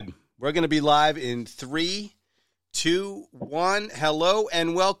We're going to be live in 3, 2, 1. Hello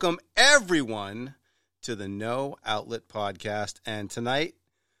and welcome everyone to the No Outlet Podcast. And tonight,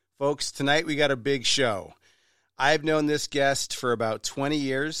 folks, we got a big show. I've known this guest for about 20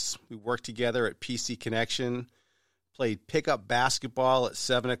 years. We worked together at PC Connection, played pickup basketball at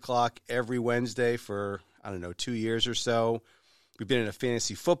 7 o'clock every Wednesday for, 2 years or so. We've been in a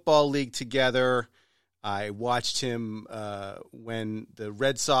fantasy football league together. I watched him when the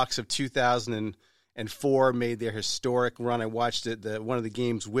Red Sox of 2004 made their historic run. I watched one of the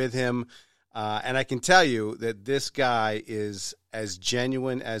games with him, and I can tell you that this guy is as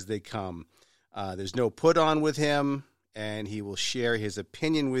genuine as they come. There's no put on with him, and he will share his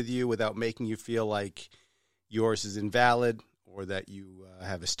opinion with you without making you feel like yours is invalid or that you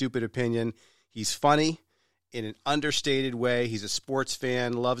have a stupid opinion. He's funny in an understated way. He's a sports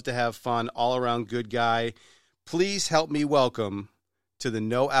fan, loves to have fun, all-around good guy. Please help me welcome to the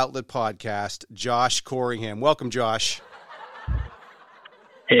No Outlet Podcast, Josh Corringham. Welcome, Josh.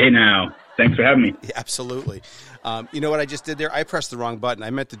 Hey now. Thanks for having me. Yeah, absolutely. You know what I just did there? I pressed the wrong button. I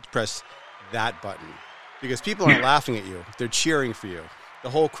meant to press that button because people aren't laughing at you. They're cheering for you. The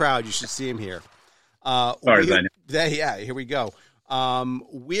whole crowd, you should see him here. Here we go.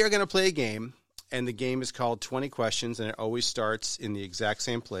 We are going to play a game. And the game is called 20 Questions, and it always starts in the exact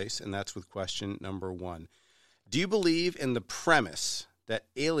same place, and that's with question number 1. Do you believe in the premise that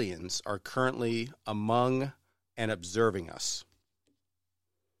aliens are currently among and observing us?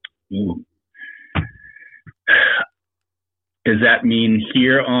 Ooh. Does that mean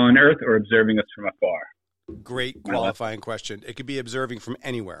here on Earth or observing us from afar? Great qualifying question. It could be observing from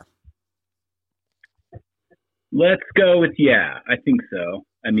anywhere. Let's go with yeah, I think so.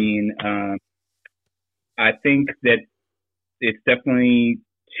 I mean, I think that it's definitely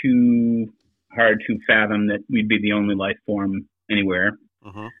too hard to fathom that we'd be the only life form anywhere.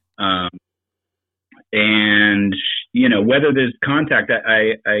 Uh-huh. And, whether there's contact,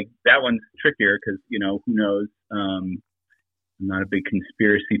 I that one's trickier because, who knows? I'm not a big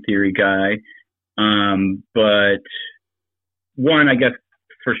conspiracy theory guy. But one, I guess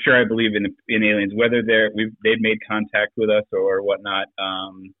for sure I believe in aliens, whether they've made contact with us or whatnot.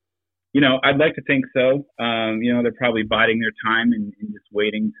 I'd like to think so. They're probably biding their time and just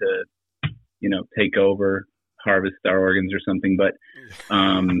waiting to, take over, harvest our organs or something. But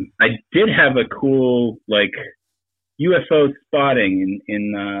I did have a cool, UFO spotting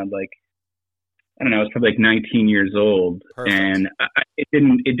in I don't know, I was probably 19 years old. Perfect. And it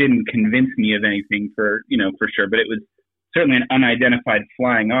didn't convince me of anything for sure. But it was certainly an unidentified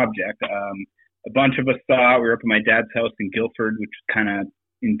flying object. A bunch of us saw it. We were up at my dad's house in Guilford, which is kind of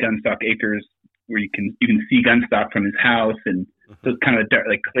in Gunstock Acres, where you can see Gunstock from his house, and so it's kind of dark,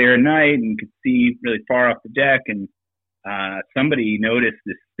 clear night, and you could see really far off the deck. And somebody noticed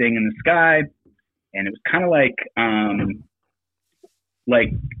this thing in the sky, and it was kind of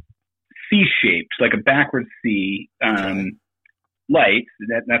like C-shaped, like a backwards C, light.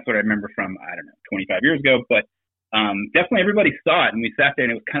 That's what I remember from 25 years ago. But definitely everybody saw it, and we sat there,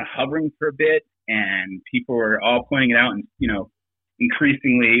 and it was kind of hovering for a bit, and people were all pointing it out, and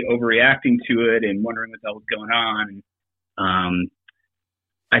increasingly overreacting to it and wondering what the hell was going on.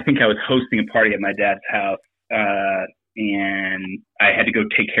 I think I was hosting a party at my dad's house, and I had to go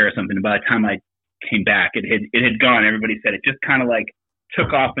take care of something. And by the time I came back, it had gone. Everybody said it just kind of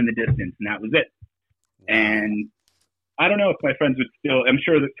took off in the distance, and that was it. And I don't know if my friends would still. I'm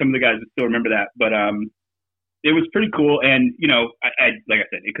sure that some of the guys would still remember that, but it was pretty cool. And I like I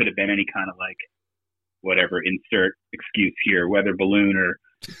said, it could have been any kind of whatever, insert excuse here, weather balloon or,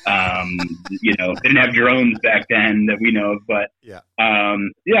 didn't have drones back then that we know of, but, yeah,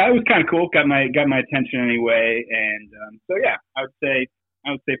 it was kind of cool. Got my attention anyway. And, I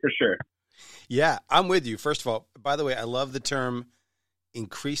would say for sure. Yeah, I'm with you. First of all, by the way, I love the term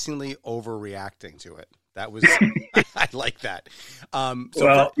increasingly overreacting to it. That was, I like that.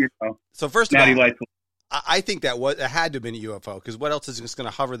 So first of all, I think it had to have been a UFO, because what else is just going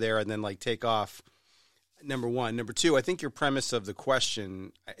to hover there and then take off? Number one. Number two, I think your premise of the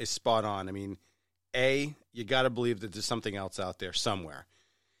question is spot on. I mean, A, you got to believe that there's something else out there somewhere.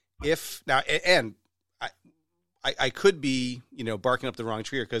 I could be, barking up the wrong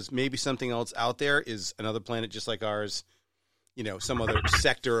tree here, because maybe something else out there is another planet just like ours, some other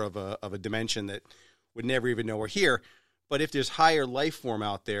sector of a dimension that would never even know we're here. But if there's higher life form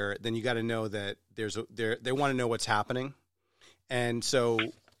out there, then you got to know that they want to know what's happening. And so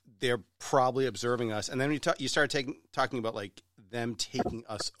they're probably observing us. And then you start talking about them taking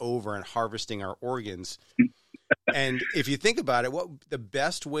us over and harvesting our organs. And if you think about it, what the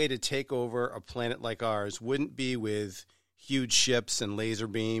best way to take over a planet like ours wouldn't be with huge ships and laser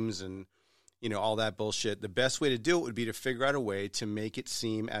beams and, all that bullshit. The best way to do it would be to figure out a way to make it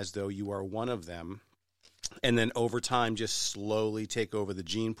seem as though you are one of them. And then over time, just slowly take over the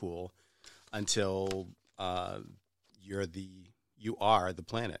gene pool until you are the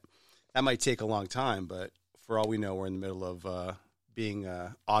planet. That might take a long time, but for all we know, we're in the middle of being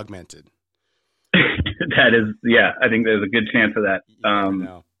augmented. That is, I think there's a good chance of that.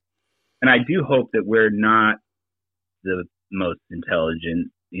 And I do hope that we're not the most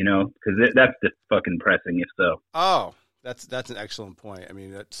intelligent, because that's just fucking pressing if so. Oh, that's an excellent point. I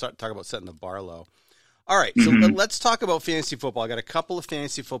mean, talk about setting the bar low. All right, so let's talk about fantasy football. I got a couple of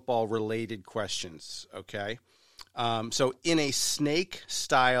fantasy football related questions, okay? So in a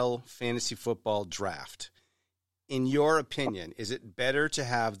snake-style fantasy football draft, in your opinion, is it better to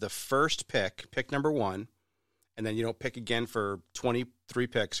have the first pick number 1, and then you don't pick again for 23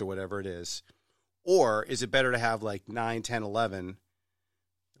 picks or whatever it is? Or is it better to have like 9, 10, 11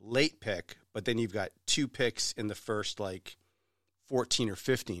 late pick, but then you've got 2 picks in the first like 14 or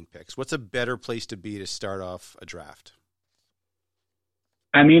 15 picks? What's a better place to be to start off a draft?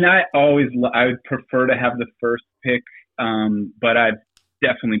 I mean, I would prefer to have the first pick, but I've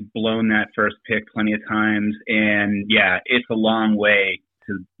definitely blown that first pick plenty of times. And it's a long way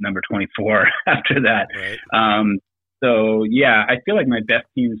to number 24 after that. Right. So I feel like my best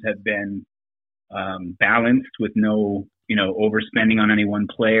teams have been balanced with no, overspending on any one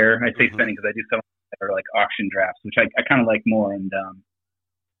player. I say spending because I do some that are like auction drafts, which I kind of like more. And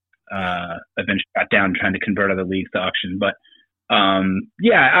I've been shot down trying to convert other leagues to auction. But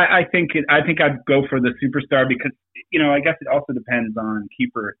I think I'd go for the superstar because, I guess it also depends on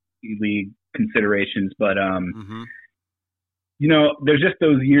keeper league considerations. But, there's just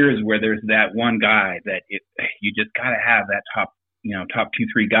those years where there's that one guy that you just got to have that top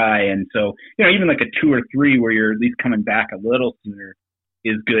 2-3 guy. And so, even like a 2 or 3 where you're at least coming back a little sooner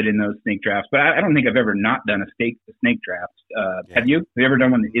is good in those snake drafts. But I don't think I've ever not done a snake draft. Have you? Have you ever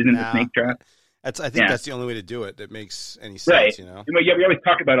done one that isn't a snake draft? I think that's the only way to do it that makes any sense, right. We always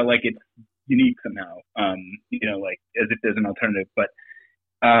talk about it like it's unique somehow, like as if there's an alternative. But,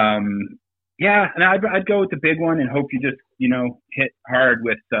 and I'd go with the big one and hope you just, hit hard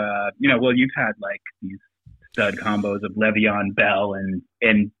with, you've had like these stud combos of Le'Veon Bell and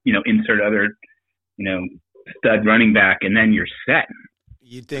insert other, stud running back, and then you're set.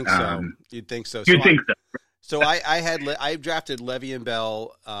 You'd think so. You'd think so. So I drafted Le'Veon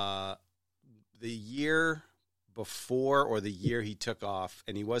Bell the year before or the year he took off,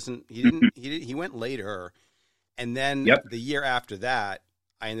 and he went later, and then the year after that,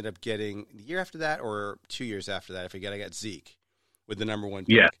 I ended up getting the year after that or 2 years after that. I forget. I got Zeke with the number 1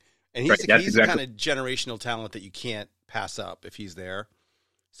 pick. Yeah. And he's the kind of generational talent that you can't pass up if he's there.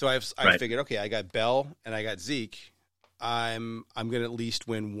 So I figured, okay, I got Bell and I got Zeke. I'm going to at least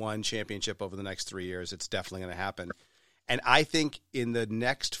win one championship over the next 3 years. It's definitely going to happen. And I think in the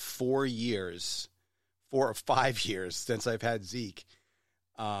next 4 or 5 years since I've had Zeke,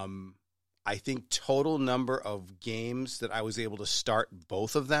 I think total number of games that I was able to start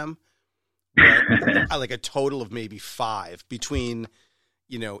both of them, like a total of maybe 5 between,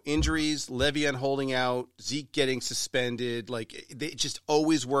 injuries, Le'Veon holding out, Zeke getting suspended. Like they just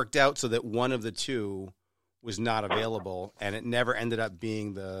always worked out so that one of the two was not available, and it never ended up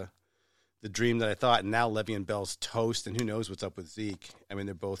being the dream that I thought. And now Le'Veon Bell's toast, and who knows what's up with Zeke. I mean,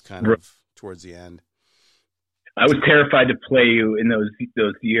 they're both kind of towards the end. I was terrified to play you in those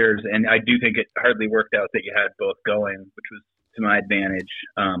years, and I do think it hardly worked out that you had both going, which was to my advantage.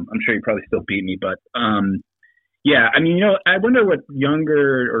 I'm sure you probably still beat me, but I mean, I wonder what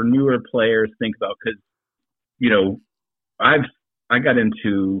younger or newer players think about, because I got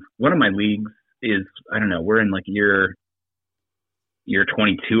into one of my leagues is, I don't know, we're in like year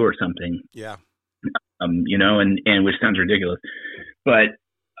 22 or something. Yeah. And which sounds ridiculous, but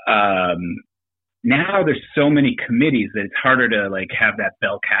now there's so many committees that it's harder to like have that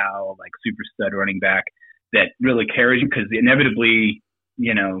bell cow, like super stud running back that really carries you, because inevitably,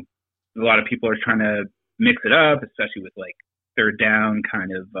 a lot of people are trying to mix it up, especially with like third down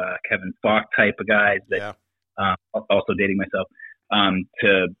kind of Kevin Falk type of guys that also dating myself,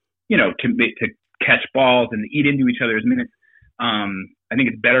 to catch balls and eat into each other's minutes. I think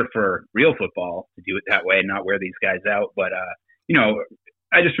it's better for real football to do it that way and not wear these guys out. But,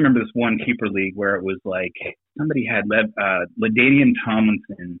 I just remember this one keeper league where it was like somebody had LaDainian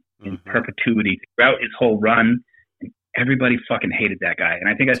Tomlinson in perpetuity throughout his whole run, and everybody fucking hated that guy. And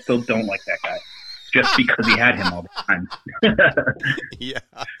I think I still don't like that guy just because he had him all the time. Yeah.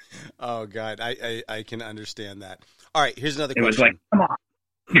 Oh, God. I can understand that. All right. Here's another question. It was like, come on.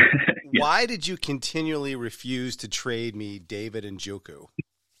 Yeah. why did you continually refuse to trade me David Njoku?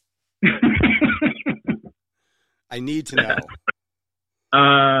 I need to know.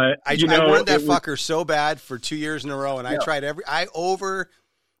 I wanted that fucker so bad for 2 years in a row, and I tried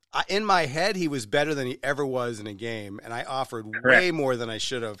in my head, he was better than he ever was in a game, and I offered way more than I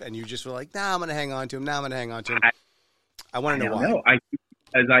should have, and you just were like, nah, I'm going to hang on to him. I want to know why. No,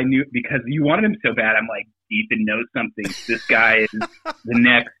 I knew because you wanted him so bad. I'm like, Ethan knows something. This guy is the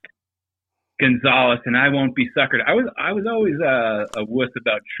next Gonzalez, and I won't be suckered. I was always a wuss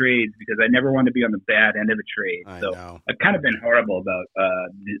about trades because I never wanted to be on the bad end of a trade. So I've kind of been horrible about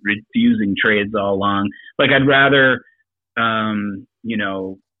refusing trades all along. Like I'd rather,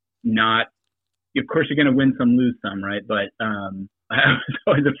 not. Of course, you're going to win some, lose some, right? But I was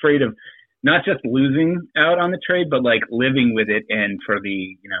always afraid of not just losing out on the trade, but like living with it, and for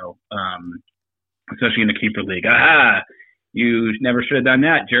the especially in the keeper league, you never should have done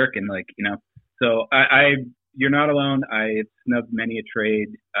that, jerk, and So you're not alone. I snubbed many a trade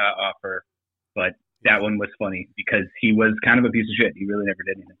offer, but that one was funny because he was kind of a piece of shit. He really never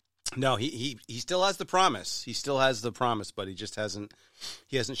did anything. No, he still has the promise. He still has the promise, but he just hasn't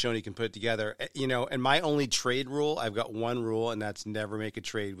shown he can put it together. And my only trade rule, I've got one rule, and that's never make a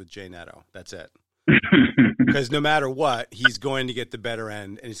trade with Jay Neto. That's it. Because no matter what, he's going to get the better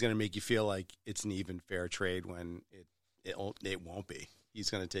end, and he's going to make you feel like it's an even fair trade when it won't be. He's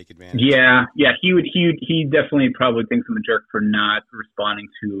going to take advantage. Yeah. He definitely probably thinks I'm a jerk for not responding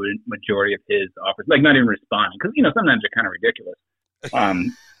to a majority of his offers. Like not even responding, because sometimes they're kind of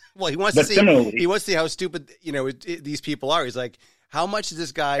ridiculous. Well, he wants to see how stupid these people are. He's like, how much does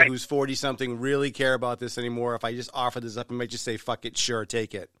this guy who's 40 something really care about this anymore? If I just offer this up, he might just say, "Fuck it, sure,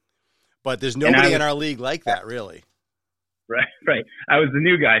 take it." But there's nobody in our league like that, really. Right. I was the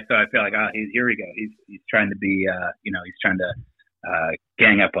new guy, so I feel like, here we go. He's trying to be, he's trying to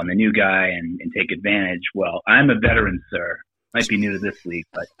gang up on the new guy and take advantage. Well, I'm a veteran, sir. Might be new to this league,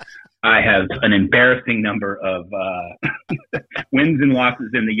 but I have an embarrassing number of wins and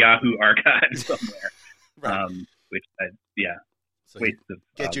losses in the Yahoo archive somewhere. Right. So waste of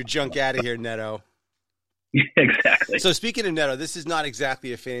get your junk out of here, Neto. Exactly. So speaking of Neto, this is not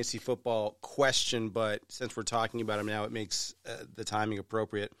exactly a fantasy football question, but since we're talking about him now, it makes the timing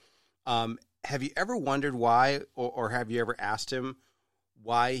appropriate. Have you ever wondered why, or have you ever asked him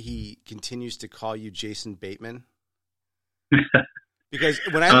why he continues to call you Jason Bateman? Because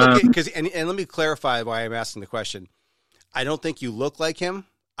when I look at, and let me clarify why I'm asking the question. I don't think you look like him.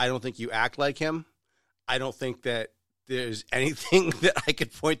 I don't think you act like him. I don't think that there's anything that I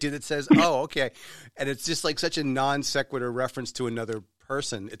could point to that says, oh, okay. And it's just like such a non sequitur reference to another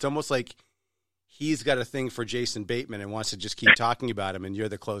person. It's almost like he's got a thing for Jason Bateman and wants to just keep talking about him, and you're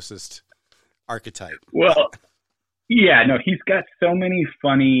the closest archetype. Well, yeah, no, he's got so many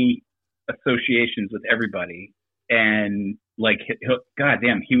funny associations with everybody. And like,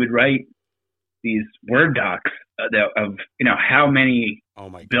 he would write these Word docs of how many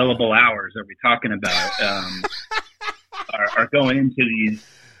billable hours are we talking about are going into these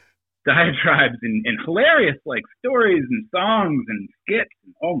diatribes and hilarious like stories and songs and skits.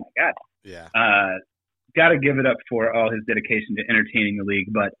 And, oh my God. Yeah. Got to give it up for all his dedication to entertaining the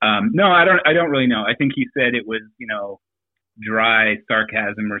league. But no, I don't really know. I think he said it was, dry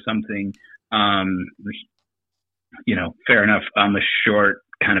sarcasm or something. Fair enough. I'm a short,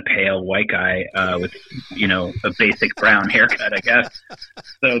 kind of pale white guy with, a basic brown haircut, I guess.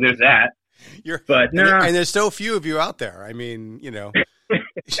 So there's that. And there's so few of you out there. I mean,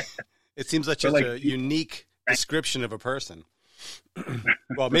 it seems like just a unique description of a person.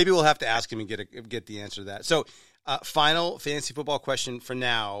 Well, maybe we'll have to ask him and get the answer to that. So, final fantasy football question for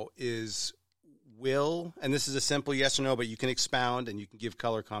now is: and this is a simple yes or no, but you can expound and you can give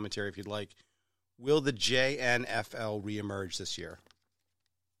color commentary if you'd like. Will the JNFL reemerge this year?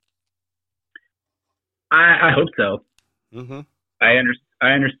 I hope so. Mm-hmm. I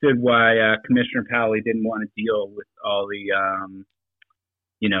understood why Commissioner Powley didn't want to deal with all the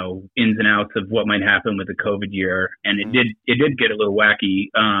ins and outs of what might happen with the COVID year, and it did get a little wacky.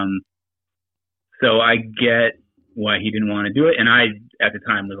 So I get why he didn't want to do it, and I at the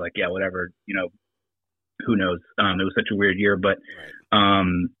time was like, yeah, whatever, who knows? It was such a weird year, but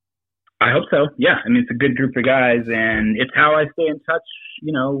I hope so. Yeah, I mean, it's a good group of guys, and it's how I stay in touch.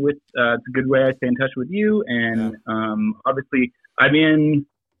 With it's a good way I stay in touch with you, and obviously I'm in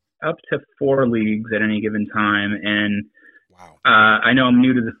up to 4 leagues at any given time, and I know I'm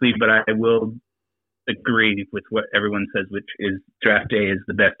new to this league, but I will agree with what everyone says, which is draft day is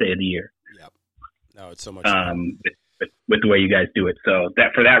the best day of the year. Yep. No, it's so much fun. With the way you guys do it. So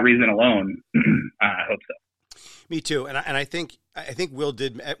that for that reason alone, I hope so. Me too. And I think Will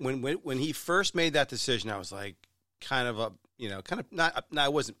did when he first made that decision. I was like, kind of not. I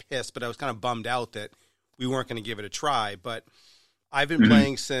wasn't pissed, but I was kind of bummed out that we weren't going to give it a try. But I've been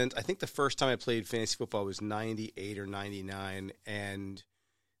playing since, I think the first time I played fantasy football was 98 or 99, and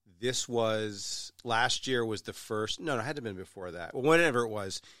last year was the first. No, it had to have been before that. Well, whenever it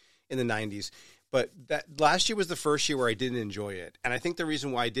was in the 90s. But that last year was the first year where I didn't enjoy it. And I think the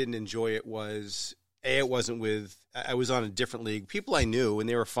reason why I didn't enjoy it was, I was on a different league. People I knew, and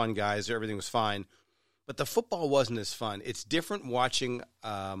they were fun guys. Everything was fine. But the football wasn't as fun. It's different watching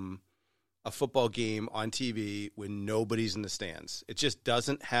a football game on TV when nobody's in the stands. It just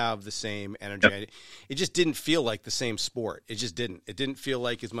doesn't have the same energy. Yep. It just didn't feel like the same sport. It just didn't. It didn't feel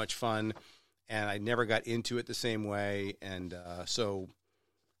like as much fun, and I never got into it the same way. And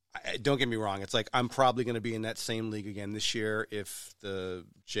don't get me wrong. It's like I'm probably going to be in that same league again this year if the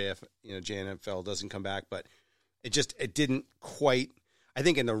JNFL doesn't come back. But it didn't quite. I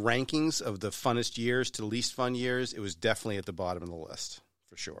think in the rankings of the funnest years to the least fun years, it was definitely at the bottom of the list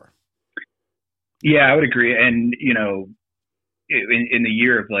for sure. Yeah, I would agree. And, in the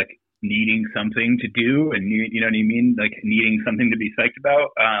year of like needing something to do and you know what I mean? Like needing something to be psyched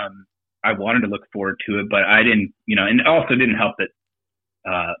about. I wanted to look forward to it, but I didn't, and it also didn't help that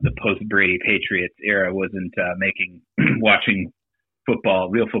the post-Brady Patriots era wasn't making watching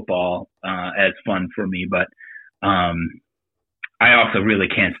real football, as fun for me. But I also really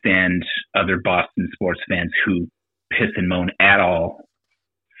can't stand other Boston sports fans who piss and moan at all.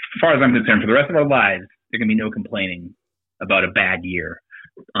 As far as I'm concerned, for the rest of our lives, there can be no complaining about a bad year.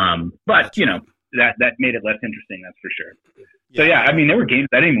 But that made it less interesting, that's for sure. So yeah, I mean, there were games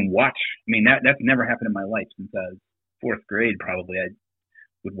I didn't even watch. I mean, that's never happened in my life since I was fourth grade. Probably I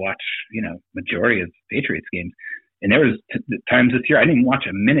would watch, majority of Patriots games, and there was times this year I didn't even watch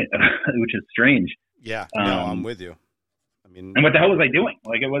a minute, which is strange. Yeah, no, I'm with you. I mean, and what the hell was I doing?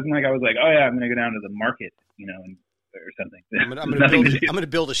 Like, it wasn't like I was like, oh yeah, I'm going to go down to the market, or something. I'm going to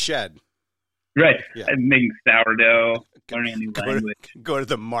build a shed. Right. Yeah. I'm making sourdough, learning a new language. Go to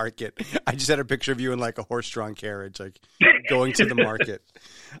the market. I just had a picture of you in like a horse-drawn carriage, like going to the market.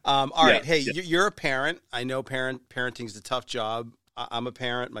 All right. Hey, you're a parent. I know parenting's a tough job. I'm a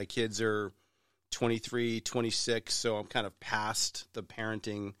parent. My kids are 23, 26, so I'm kind of past the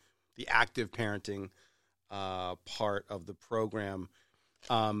active parenting part of the program.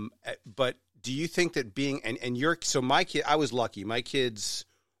 But do you think that I was lucky. My kids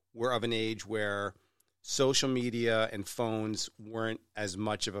were of an age where social media and phones weren't as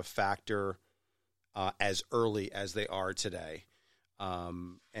much of a factor as early as they are today.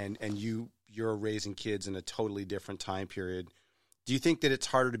 And you're raising kids in a totally different time period. Do you think that it's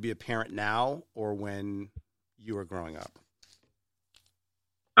harder to be a parent now or when you were growing up?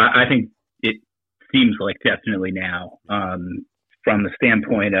 I think it seems like definitely now, from the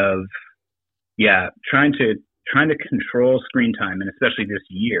standpoint of, trying to control screen time, and especially this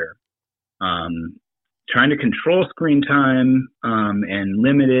year, trying to control screen time and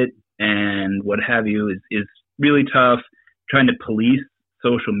limit it and what have you is really tough. Trying to police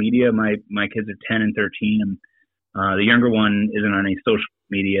social media. My kids are 10 and 13. And, the younger one isn't on any social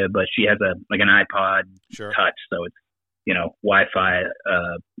media, but she has an iPod Touch, so it's Wi-Fi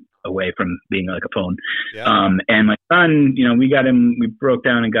away from being like a phone. Yeah. And my son, we broke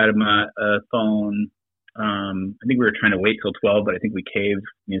down and got him a phone. I think we were trying to wait till 12, but I think we caved.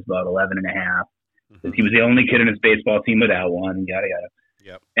 He was about 11 and a half. Mm-hmm. He was the only kid in his baseball team without one, yada, yada.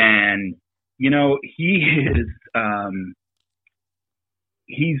 Yep. And, he is,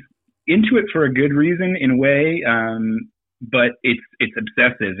 he's into it for a good reason in a way. But it's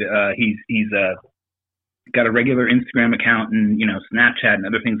obsessive. He's got a regular Instagram account and, Snapchat and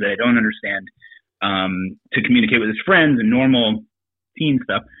other things that I don't understand, to communicate with his friends and normal teen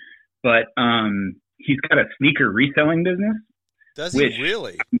stuff. But, he's got a sneaker reselling business. Does he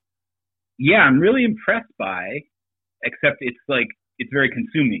really? Yeah, I'm really impressed by, except it's very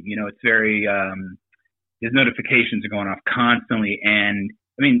consuming. It's very, his notifications are going off constantly. And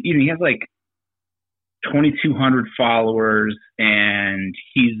I mean, he has 2,200 followers and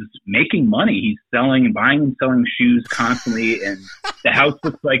he's making money. He's buying and selling shoes constantly. And the house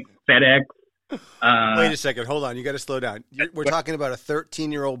looks like FedEx. Wait a second. Hold on. You got to slow down. We're talking about a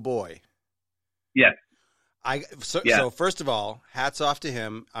 13-year-old boy. Yes. So first of all, hats off to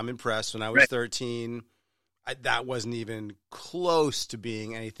him. I'm impressed. When I was 13, that wasn't even close to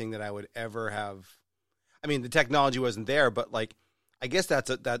being anything that I would ever have. I mean, the technology wasn't there, but I guess that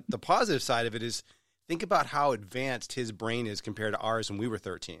the positive side of it is think about how advanced his brain is compared to ours when we were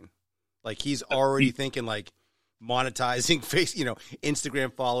 13. He's already thinking monetizing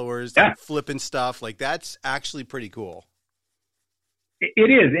Instagram followers, Yeah. like flipping stuff. Like that's actually pretty cool.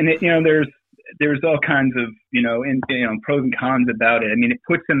 It is, and there's all kinds of pros and cons about it. I mean, it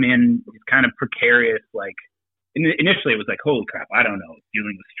puts him in kind of precarious. Like initially, it was like, holy crap, I don't know,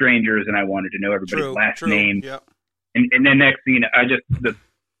 dealing with strangers, and I wanted to know everybody's last name. Yep. And then next thing, the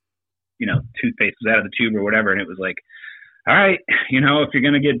toothpaste was out of the tube or whatever, and it was like, all right, if you're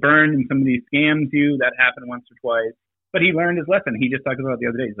gonna get burned and somebody scams you, that happened once or twice. But he learned his lesson. He just talked about it the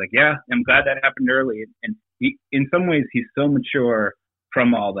other day. He's like, yeah, I'm glad that happened early. And he, in some ways, he's so mature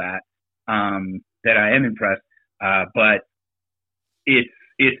from all that that I am impressed. But it's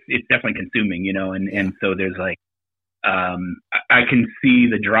definitely consuming, and so there's like, I can see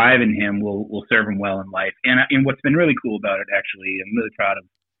the drive in him will serve him well in life. And what's been really cool about it, actually, I'm really proud of.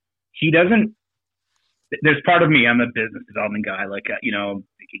 He doesn't. There's part of me. I'm a business development guy, like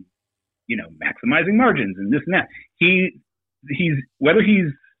thinking, maximizing margins and this and that. He's whether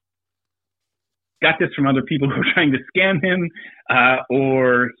he's got this from other people who are trying to scam him,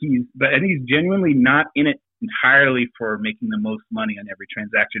 but I think he's genuinely not in it entirely for making the most money on every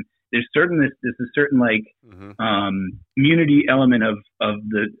transaction. There's this is certain like community element of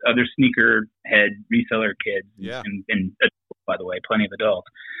the other sneaker head reseller kids, and by the way, plenty of adults,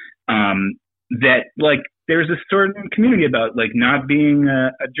 that like there's a certain community about like not being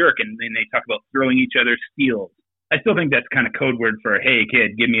a jerk, and then they talk about throwing each other steals. I still think that's kind of code word for, hey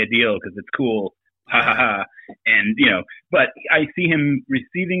kid, give me a deal because it's cool. Ha ha ha. And but I see him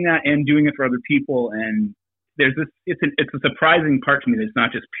receiving that and doing it for other people, and there's this. It's a surprising part to me that it's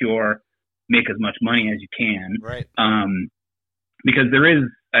not just pure make as much money as you can, right? Because there is.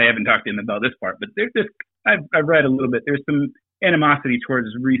 I haven't talked to him about this part, but there's this. I've read a little bit. There's some animosity towards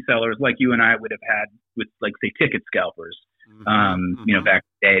resellers like you and I would have had with, like, say, ticket scalpers. Back in the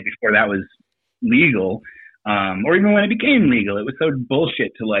day before that was legal. Or even when it became legal, it was so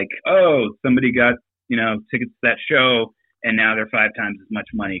bullshit to like, oh, somebody got, tickets to that show and now they're 5 times as much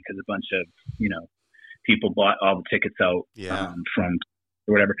money because a bunch of, people bought all the tickets out from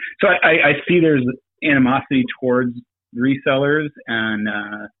or whatever. So I see there's animosity towards resellers and,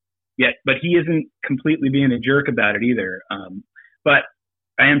 but he isn't completely being a jerk about it either. But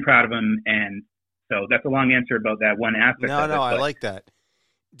I am proud of him. And so that's a long answer about that one aspect. No, I like that.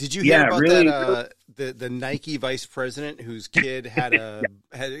 Did you hear about really, that? The Nike vice president whose kid had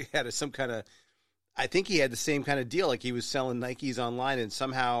some kind of, I think he had the same kind of deal. Like he was selling Nikes online, and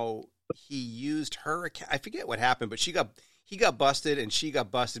somehow he used her account. I forget what happened, but he got busted, and she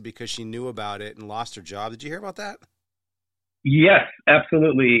got busted because she knew about it and lost her job. Did you hear about that? Yes,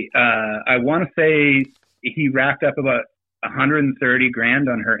 absolutely. I want to say he racked up about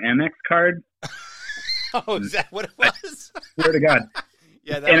 $130,000 on her Amex card. Oh, is that what it was? Swear to God.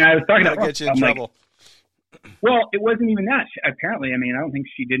 Yeah, and I was talking about get you in trouble. Like, well, it wasn't even that. Apparently, I mean, I don't think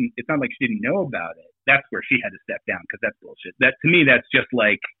she didn't. It's not like she didn't know about it. That's where she had to step down because that's bullshit. That to me, that's just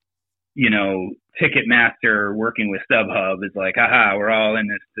like, Ticketmaster working with StubHub is like, haha, we're all in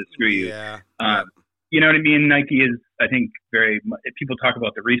this to screw you. Yeah. You know what I mean? Nike is, I think, people talk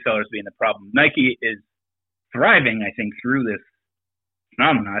about the resellers being the problem. Nike is thriving, I think, through this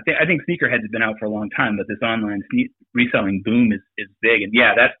phenomenon. I think sneakerheads have been out for a long time, but this online reselling boom is big. And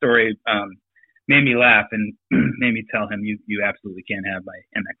yeah, that story made me laugh and made me tell him, you absolutely can't have my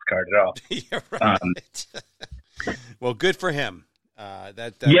MX card at all. You're right. Well, good for him. I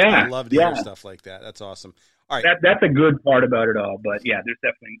love to hear stuff like that. That's awesome. All right. That's a good part about it all. But yeah, there's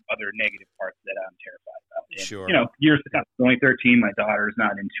definitely other negative parts that I'm terrified about. And, sure. Years to come. I'm only 13. My daughter's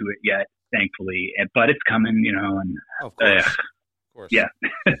not into it yet, thankfully. But it's coming, and of course. Of course. Yeah.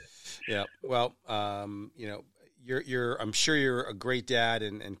 Yeah. Well, I'm sure you're a great dad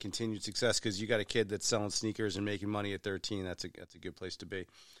and continued success because you got a kid that's selling sneakers and making money at 13. That's a good place to be.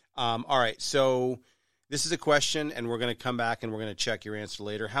 All right. So this is a question, and we're going to come back and we're going to check your answer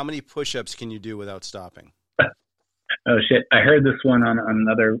later. How many push-ups can you do without stopping? Oh shit! I heard this one on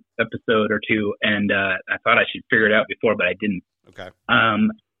another episode or two, and I thought I should figure it out before, but I didn't. Okay.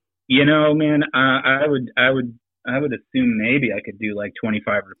 Man, I would assume maybe I could do like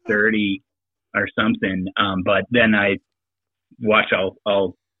 25 or 30 or something. But then I watch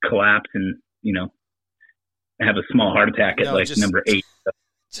I'll collapse and have a small heart attack at number 8.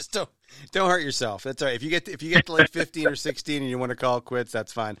 Just don't hurt yourself. That's all right. If you get to like 15 or 16 and you want to call it quits,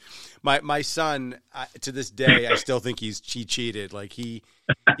 that's fine. My son, to this day, I still think he cheated. Like he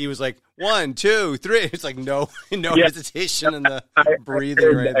was like 1, 2, 3. It's like no hesitation in the breathing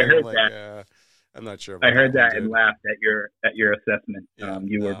or anything. I'm not sure. I heard that and laughed at your assessment. Yeah,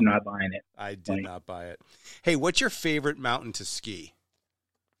 you were not buying it. I did not buy it. Hey, what's your favorite mountain to ski?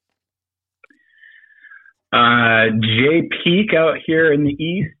 Jay Peak out here in the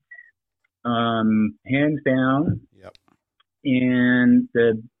east, hands down. Yep. And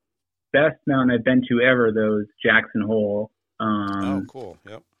the best mountain I've been to ever, though, is Jackson Hole. Oh, cool.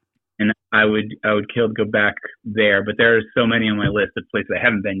 Yep. And I would kill to go back there, but there are so many on my list of places I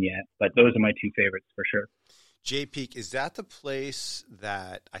haven't been yet. But those are my two favorites for sure. Jay Peak, is that the place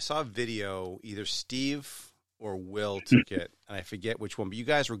that I saw a video? Either Steve or Will took it, and I forget which one. But you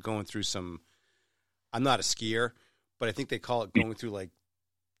guys were going through some. I'm not a skier, but I think they call it going through like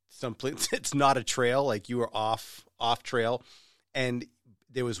some place. It's not a trail, like you were off trail, and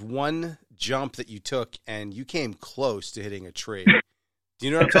there was one jump that you took, and you came close to hitting a tree. Do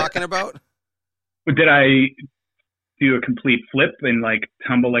you know what I'm talking about? Did I do a complete flip and like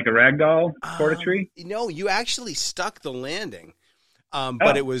tumble like a rag doll toward a tree? No, you actually stuck the landing.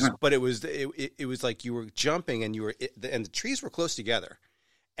 But it was like you were jumping and and the trees were close together,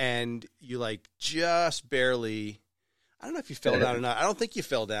 and you like just barely. I don't know if you fell down or not. I don't think you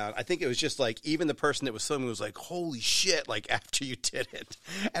fell down. I think it was just like even the person that was swimming was like, "Holy shit!" Like after you did it,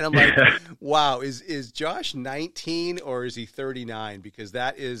 and I'm like, "Wow, is Josh 19 or is he 39?" Because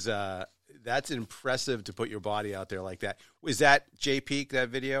that's impressive to put your body out there like that. Was that Jay Peak, that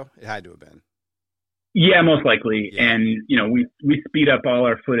video? It had to have been. Yeah, most likely. Yeah. And we speed up all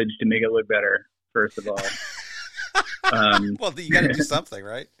our footage to make it look better. First of all, well, you got to do something,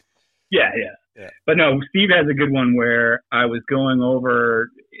 right? Yeah. But no, Steve has a good one where I was going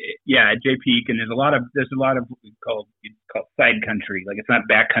over, at Jay Peak, and there's a lot of it's called side country. Like it's not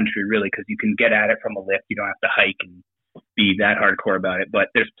back country really, because you can get at it from a lift. You don't have to hike and be that hardcore about it. But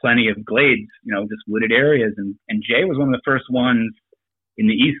there's plenty of glades, just wooded areas, and Jay was one of the first ones in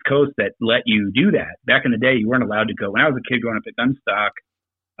the East Coast that let you do that. Back in the day, you weren't allowed to go. When I was a kid growing up at Gunstock,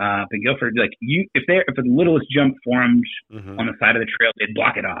 in Guilford, like if the littlest jump formed on the side of the trail, they'd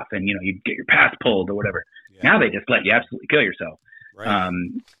block it off, and you'd get your pass pulled or whatever. Yeah. Now they just let you absolutely kill yourself. Right.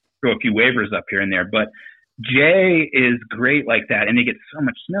 Throw a few waivers up here and there, but Jay is great like that, and they get so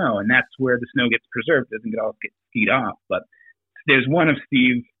much snow, and that's where the snow gets preserved. It doesn't get skied off. But there's one of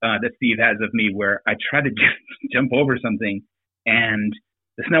Steve that Steve has of me where I tried to jump over something, and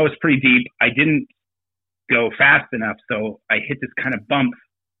the snow was pretty deep. I didn't go fast enough, so I hit this kind of bump.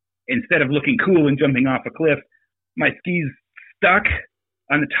 Instead of looking cool and jumping off a cliff, my skis stuck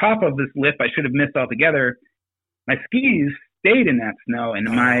on the top of this lip. I should have missed altogether. My skis stayed in that snow, and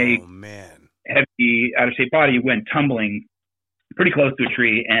my heavy, out-of-shape body went tumbling pretty close to a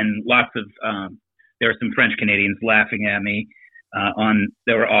tree, and lots of there were some French Canadians laughing at me.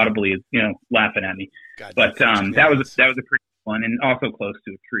 They were audibly, laughing at me. God, but that was a pretty one, and also close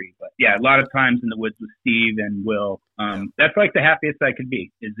to a tree. But yeah, a lot of times in the woods with Steve and Will. That's like the happiest I could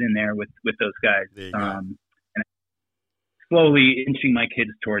be, is in there with those guys. And slowly inching my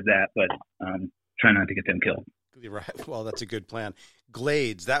kids toward that, but try not to get them killed. Right. Well, that's a good plan.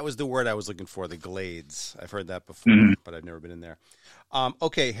 Glades. That was the word I was looking for. The glades. I've heard that before, but I've never been in there.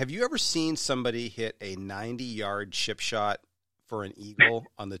 Okay. Have you ever seen somebody hit a 90-yard chip shot for an eagle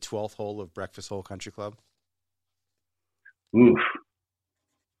on the 12th hole of Breakfast Hole Country Club? Oof.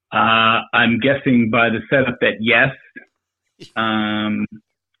 I'm guessing by the setup that yes.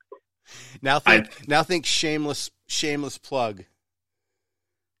 Now think shameless plug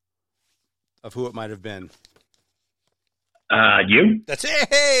of who it might have been. You? That's it.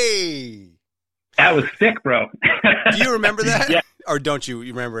 Hey! That was sick, bro. Do you remember that? Yeah. Or don't you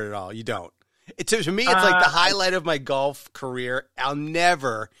remember it at all? You don't. To me, it's like the highlight of my golf career. I'll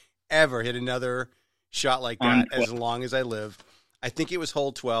never, ever hit another shot like that as long as I live. I think it was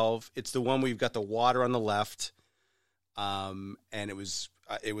hole 12. It's the one where you've got the water on the left. And it was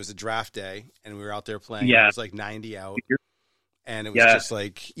a draft day, and we were out there playing. Yeah. It was like 90 out. And it was just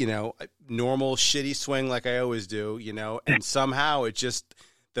like, normal shitty swing like I always do, and somehow it just,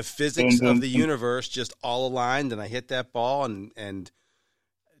 the physics of the universe just all aligned, and I hit that ball, and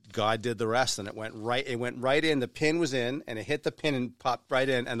God did the rest, and it went right in. The pin was in, and it hit the pin and popped right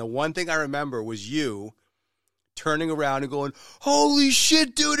in. And the one thing I remember was you turning around and going, "Holy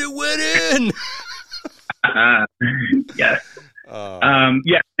shit, dude, it went in." Yes.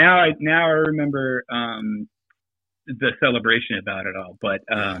 Now I remember the celebration about it all, but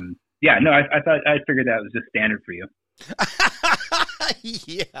I figured that was just standard for you.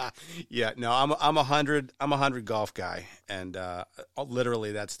 Yeah. No, I'm a 100 golf guy, and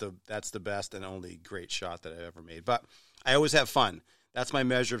literally that's the best and only great shot that I ever made. But I always have fun. That's my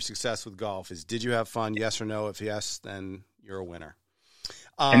measure of success with golf. Is did you have fun? Yes or no? If yes, then you're a winner.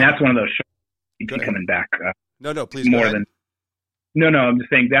 And that's one of those shots that keeps coming back. No, please. No, I'm just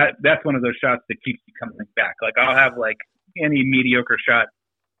saying that's one of those shots that keeps you coming back. Like I'll have like any mediocre shot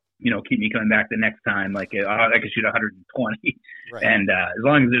keep me coming back the next time. Like I could shoot 120, Right. and as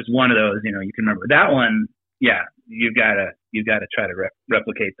long as there's one of those, you can remember that one. Yeah, you've got to try to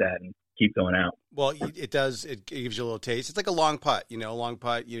replicate that and keep going out. Well, it does. It gives you a little taste. It's like a long putt. A long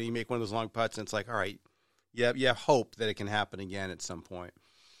putt. You make one of those long putts, and it's like, all right, you have hope that it can happen again at some point.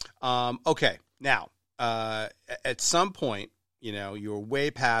 Okay, now at some point, you're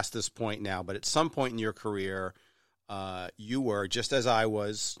way past this point now, but at some point in your career, you were, just as I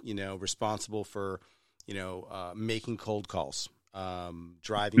was, responsible for, making cold calls,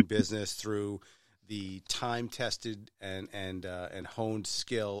 driving business through the time-tested and honed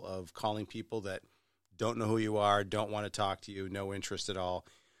skill of calling people that don't know who you are, don't want to talk to you, no interest at all.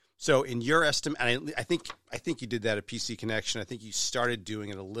 So, in your estimate, and I think you did that at PC Connection. I think you started doing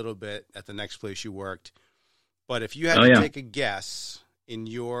it a little bit at the next place you worked. But if you had to take a guess in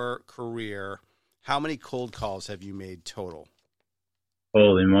your career, how many cold calls have you made total?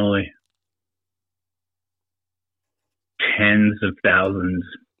 Holy moly. Tens of thousands.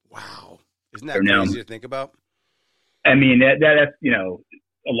 Wow. Isn't that crazy to think about? I mean, that's,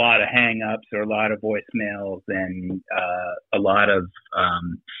 a lot of hang-ups or a lot of voicemails and a lot of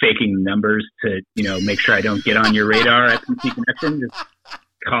faking numbers to, make sure I don't get on your radar at PC Connection. Just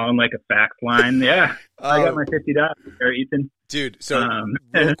calling like a fax line. Yeah, I got my $50 there, Ethan. Dude, so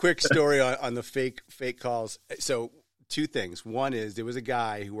real quick story on the fake calls. So two things. One is there was a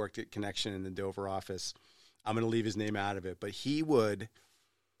guy who worked at Connection in the Dover office. I'm going to leave his name out of it, but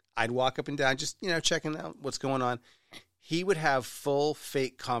I'd walk up and down just, checking out what's going on. He would have full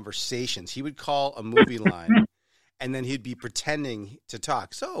fake conversations. He would call a movie line, and then he'd be pretending to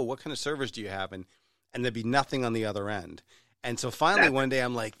talk. So what kind of servers do you have? And there'd be nothing on the other end. And so finally one day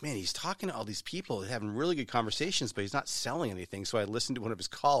I'm like, man, he's talking to all these people, having really good conversations, but he's not selling anything. So I listened to one of his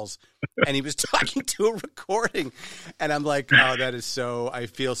calls, and he was talking to a recording. And I'm like, oh, that is I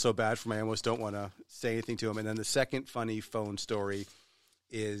feel so bad for him. I almost don't want to say anything to him. And then the second funny phone story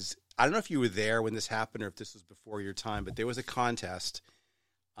is, I don't know if you were there when this happened or if this was before your time, but there was a contest.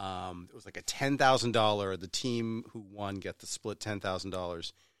 It was like a $10,000. The team who won get the split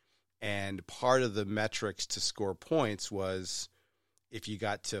 $10,000. And part of the metrics to score points was if you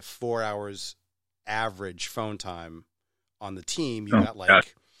got to 4 hours average phone time on the team, you got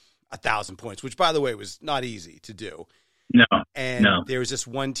like 1,000 points, which, by the way, was not easy to do. No. And there was this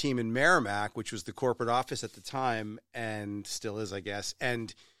one team in Merrimack, which was the corporate office at the time and still is, I guess.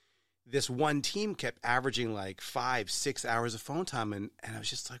 And this one team kept averaging like 5-6 hours of phone time. And I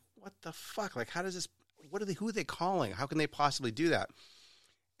was just like, what the fuck? Like, how does this, who are they calling? How can they possibly do that?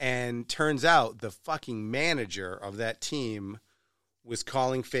 And turns out the fucking manager of that team was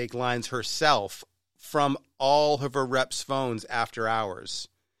calling fake lines herself from all of her reps' phones after hours.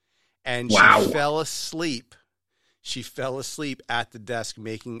 And she fell asleep. She fell asleep at the desk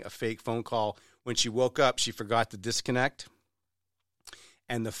making a fake phone call. When she woke up, she forgot to disconnect.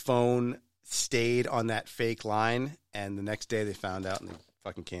 And the phone stayed on that fake line. And the next day they found out and they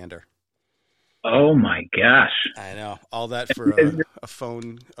fucking canned her. Oh my gosh! I know, all that for a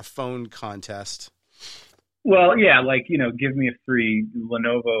phone contest. Well, yeah, like give me a free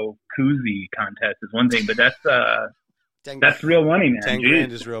Lenovo koozie contest is one thing, but that's real money, man. 10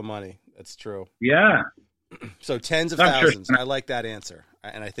 grand is real money. That's true. Yeah. So tens of thousands. Sure. I like that answer,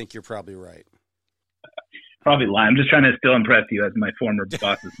 and I think you're probably right. Probably lying. I'm just trying to still impress you as my former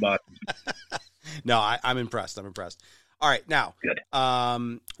boss's boss. No, I'm impressed. I'm impressed. All right, now, good.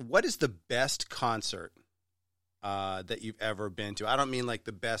 What is the best concert that you've ever been to? I don't mean like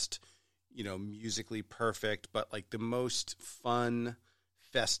the best, musically perfect, but like the most fun,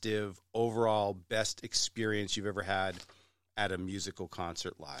 festive, overall best experience you've ever had at a musical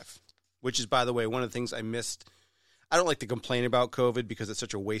concert live, which is, by the way, one of the things I missed. I don't like to complain about COVID because it's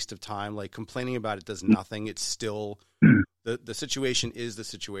such a waste of time. Like, complaining about it does nothing. It's still the situation is the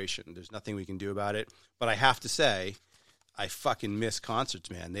situation. There's nothing we can do about it. But I have to say, I fucking miss concerts,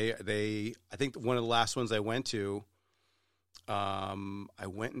 man. I think one of the last ones I went to, I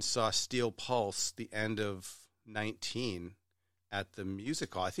went and saw Steel Pulse the end of 19 at the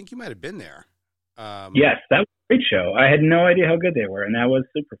Music Hall. I think you might have been there. Yes, that was a great show. I had no idea how good they were, and that was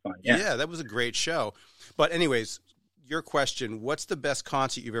super fun. Yeah, that was a great show. But anyways, your question, what's the best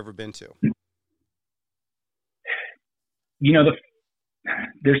concert you've ever been to?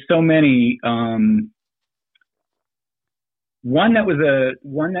 There's so many. One that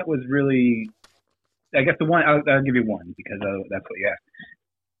was really, I guess the one I'll give you one because that's what you asked.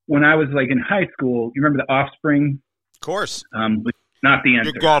 When I was like in high school, you remember the Offspring? Of course. Not the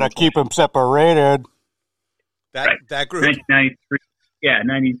answer. You gotta keep them separated. That group. 1993. Yeah,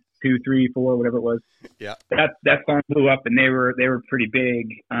 2, 3, 4, whatever it was. Yeah. That song blew up, and they were pretty big.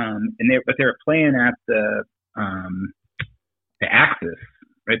 But they were playing at the Axis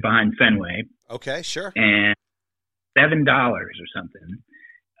right behind Fenway. Okay, sure. And $7 or something.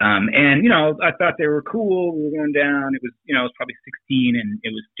 And I thought they were cool. We were going down. It was I was probably 16, and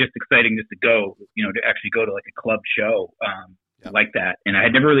it was just exciting just to go. To actually go to like a club show like that. And I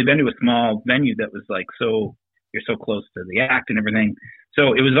had never really been to a small venue that was like you're so close to the act and everything.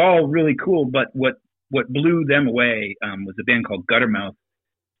 So it was all really cool. But what blew them away was a band called Guttermouth,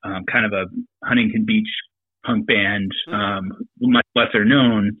 kind of a Huntington Beach punk band, much lesser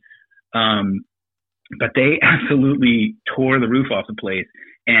known. But they absolutely tore the roof off the place.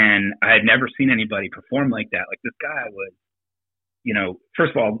 And I had never seen anybody perform like that. Like this guy was,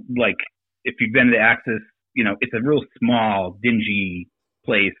 first of all, like if you've been to the Axis, it's a real small, dingy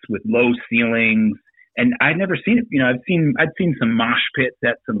place with low ceilings. And I'd never seen it. I'd seen some mosh pits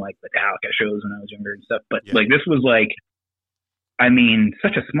at some like Metallica shows when I was younger and stuff. But like this was like,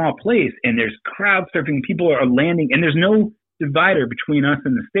 such a small place, and there's crowd surfing. People are landing, and there's no divider between us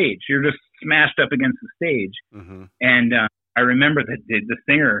and the stage. You're just smashed up against the stage. Mm-hmm. And I remember the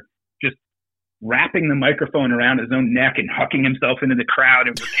singer just wrapping the microphone around his own neck and hucking himself into the crowd,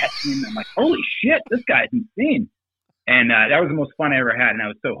 and we're catching him. I'm like, holy shit, this guy's insane. And that was the most fun I ever had, and I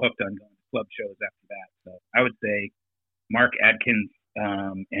was so hooked on going to club shows after that. So I would say Mark Adkins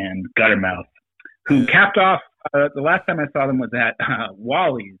and Guttermouth, who capped off the last time I saw them was at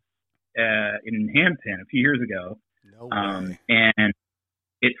Wally's in Hampton a few years ago. No way. And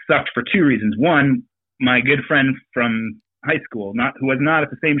it sucked for two reasons. One, my good friend from high school, who was not at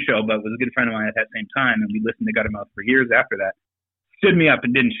the same show, but was a good friend of mine at that same time, and we listened to Guttermouth for years after that, stood me up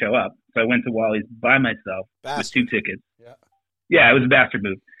and didn't show up. So I went to Wally's by myself with 2 tickets. Yeah, it was a bastard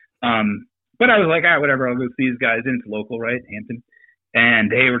move. But I was like, whatever, I'll go see these guys. And it's local, right? Hampton.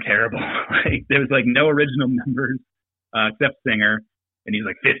 And they were terrible. Like, there was like no original members except singer. And he's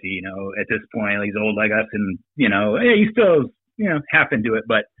like 50, at this point. Like, he's old like us. And, he still, half into it.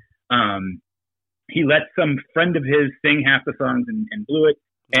 But he let some friend of his sing half the songs and blew it.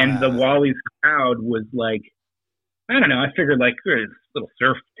 And the Wally's crowd was like, I don't know. I figured like there's a little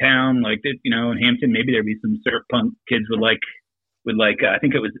surf town, like in Hampton, maybe there'd be some surf punk kids with I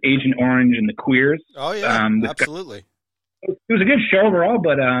think it was Agent Orange and the Queers. Oh yeah, absolutely. It was a good show overall,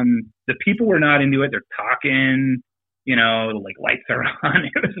 but the people were not into it. They're talking, like lights are on.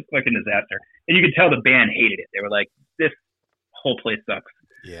 It was just like a disaster, and you could tell the band hated it. They were like, "This whole place sucks."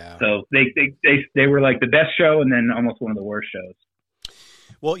 Yeah. So they were like the best show, and then almost one of the worst shows.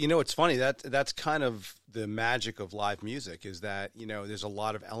 Well, it's funny that's kind of the magic of live music is that, there's a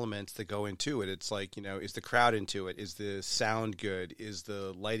lot of elements that go into it. It's like, is the crowd into it? Is the sound good? Is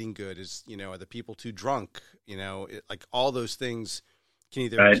the lighting good? Are the people too drunk? Like all those things can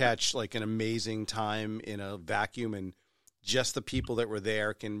either catch like an amazing time in a vacuum and just the people that were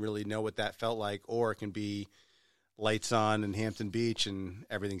there can really know what that felt like, or it can be lights on in Hampton Beach and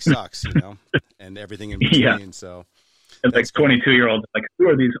everything sucks, and everything in between. Yeah. So. It's like 22-year-olds, like, who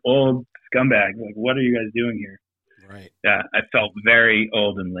are these old scumbags? Like, what are you guys doing here? Right. Yeah, I felt very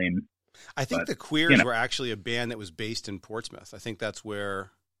old and lame. I think the Queers were actually a band that was based in Portsmouth. I think that's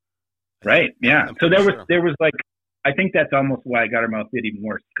where. Right. Yeah. So there was like, I think that's almost why Guttermouth did even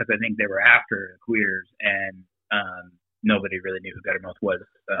worse, because I think they were after the Queers, and nobody really knew who Guttermouth was.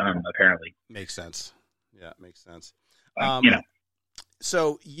 Apparently. Makes sense. Yeah, it makes sense.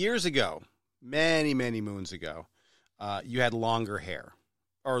 So years ago, many moons ago. You had longer hair,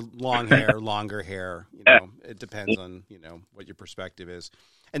 or longer hair. It depends on what your perspective is,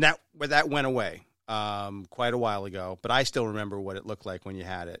 and that went away quite a while ago. But I still remember what it looked like when you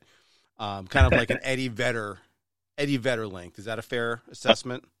had it, kind of like an Eddie Vedder length. Is that a fair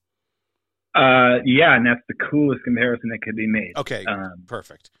assessment? Yeah, and that's the coolest comparison that could be made. Okay,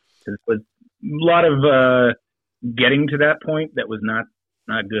 perfect. It was a lot of getting to that point that was not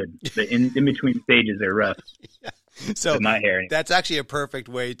good. The in between stages are rough. Yeah. So my hair. That's actually a perfect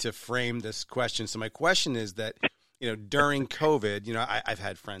way to frame this question. So my question is that, during COVID, I've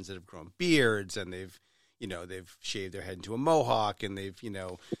had friends that have grown beards and they've shaved their head into a mohawk and they've,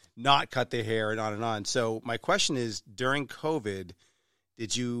 not cut their hair and on and on. So my question is, during COVID,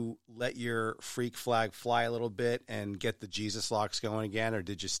 did you let your freak flag fly a little bit and get the Jesus locks going again, or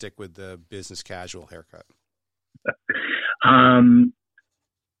did you stick with the business casual haircut?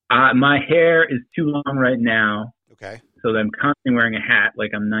 My hair is too long right now. Okay. So I'm constantly wearing a hat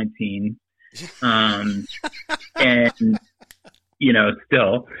like I'm 19. And,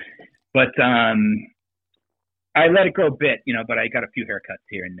 still. But I let it grow a bit, but I got a few haircuts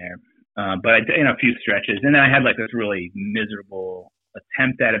here and there. But a few stretches. And then I had like this really miserable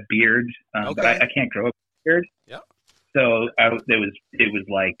attempt at a beard, but I can't grow a beard. Yeah. So it was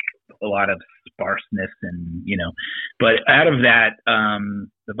like a lot of sparseness and, but out of that,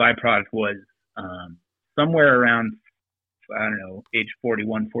 the byproduct was, somewhere around, I don't know, age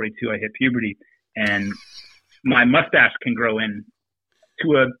 41, 42, I hit puberty, and my mustache can grow in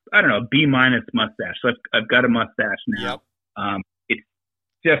to a B- mustache. So I've got a mustache now. Yep. It's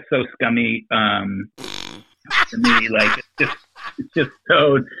just so scummy, to me, like, it's just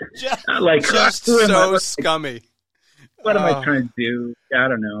so, like, just so scummy. What am I trying to do? I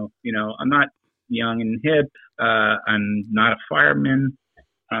don't know. I'm not young and hip. I'm not a fireman.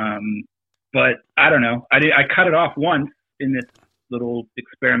 But I don't know. I cut it off once in this little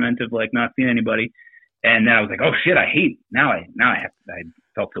experiment of, like, not seeing anybody. And then I was like, oh shit, I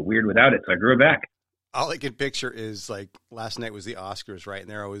felt so weird without it. So I grew it back. All I can picture is, like, last night was the Oscars, right? And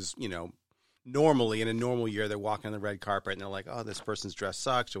they're always, normally in a normal year, they're walking on the red carpet and they're like, oh, this person's dress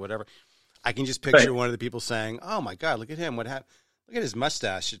sucks or whatever. I can just picture one of the people saying, oh my God, look at him. What happened? Look at his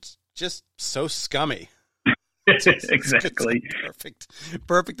mustache. It's just so scummy. Exactly.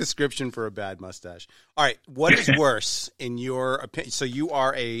 Perfect description for a bad mustache. All right. What is worse in your opinion? So you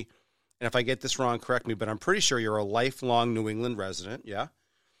are and if I get this wrong, correct me, but I'm pretty sure you're a lifelong New England resident. Yeah.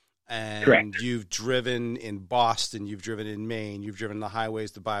 And correct. You've driven in Boston, you've driven in Maine, you've driven the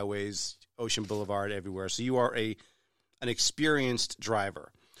highways, the byways, Ocean Boulevard, everywhere. So you are an experienced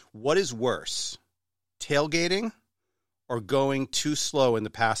driver. What is worse, tailgating or going too slow in the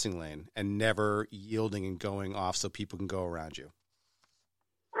passing lane and never yielding and going off so people can go around you?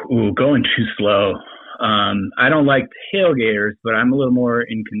 Ooh, going too slow. I don't like tailgaters, but I'm a little more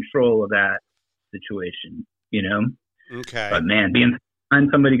in control of that situation, Okay. But man, being behind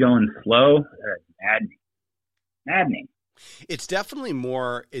somebody going slow, that's maddening. It's definitely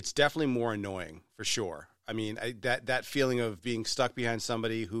more annoying for sure. I mean, that feeling of being stuck behind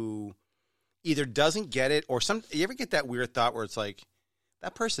somebody who either doesn't get it or you ever get that weird thought where it's like,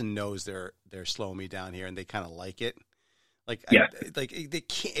 that person knows they're slowing me down here and they kind of like it. Like, yeah.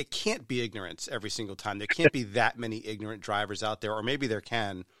 It can't be ignorance every single time. There can't be that many ignorant drivers out there, or maybe there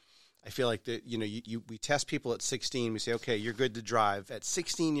can. I feel like that, we test people at 16. We say, okay, you're good to drive at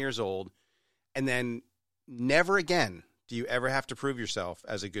 16 years old. And then never again do you ever have to prove yourself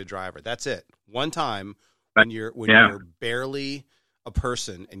as a good driver. That's it. One time when you're barely a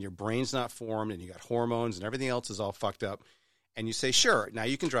person and your brain's not formed and you got hormones and everything else is all fucked up, and you say, sure, now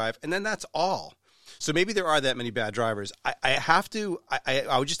you can drive, and then that's all. So maybe there are that many bad drivers. I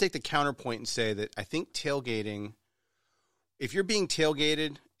would just take the counterpoint and say that I think tailgating, if you're being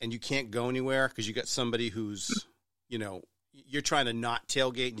tailgated and you can't go anywhere because you got somebody who's, you're trying to not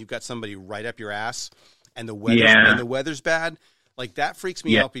tailgate and you've got somebody right up your ass and the weather's bad, like that freaks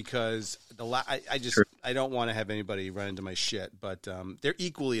me out because I don't want to have anybody run into my shit, but they're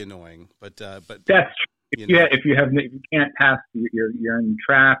equally annoying. But that's true. If you can't pass, you're in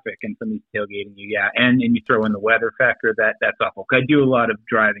traffic and somebody's tailgating you, and you throw in the weather factor, that's awful. I do a lot of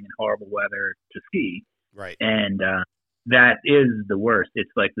driving in horrible weather to ski, right? And that is the worst.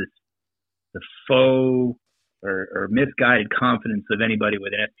 It's like the faux or misguided confidence of anybody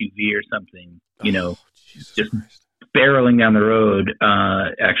with an SUV or something, just Christ. Barreling down the road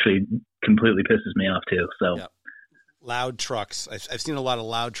actually completely pisses me off too. So. Yep. Loud trucks. I've seen a lot of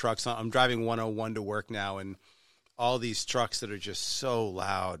loud trucks. I'm driving 101 to work now, and all these trucks that are just so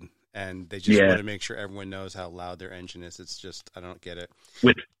loud, and they just want to make sure everyone knows how loud their engine is. It's just, I don't get it.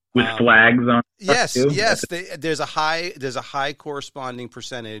 With flags on. Yes. There's a high corresponding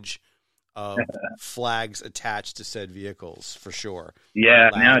percentage of flags attached to said vehicles for sure. Yeah,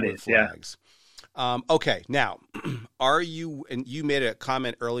 nowadays. Flags. Okay, now, are you, and you made a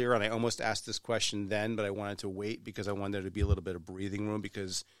comment earlier, and I almost asked this question then, but I wanted to wait because I wanted there to be a little bit of breathing room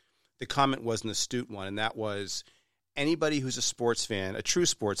because the comment was an astute one, and that was anybody who's a sports fan, a true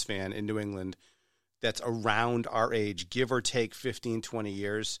sports fan in New England that's around our age, give or take 15, 20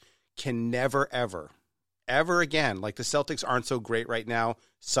 years, can never, ever again, like the Celtics aren't so great right now,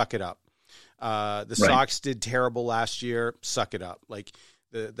 suck it up. The Sox did terrible last year, suck it up. Like,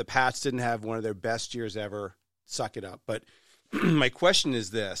 The Pats didn't have one of their best years ever. Suck it up. But my question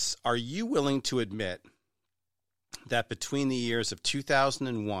is this. Are you willing to admit that between the years of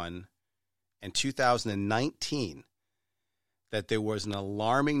 2001 and 2019, that there was an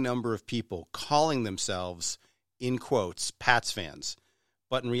alarming number of people calling themselves, in quotes, Pats fans,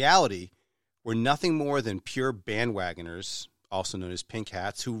 but in reality were nothing more than pure bandwagoners, also known as pink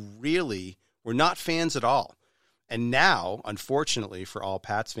hats, who really were not fans at all? And now, unfortunately for all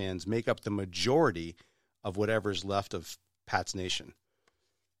Pats fans, make up the majority of whatever's left of Pats Nation.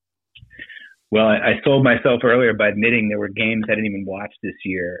 Well, I sold myself earlier by admitting there were games I didn't even watch this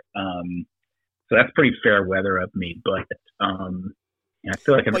year. So that's pretty fair weather of me. But I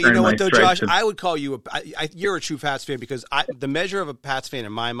feel like I've But you earned know my what, though, stripes. Josh? I would call you you're a true Pats fan because the measure of a Pats fan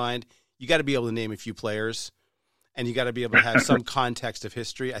in my mind, you got to be able to name a few players, and you got to be able to have some context of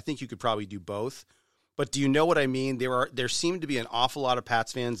history. I think you could probably do both. But do you know what I mean? There seem to be an awful lot of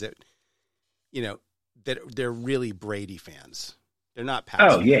Pats fans that, you know, that they're really Brady fans. They're not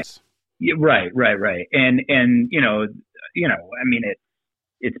Pats fans. Yeah. Yeah, right. And I mean,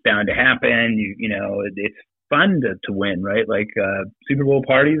 it's bound to happen. It's fun to win, right? Like Super Bowl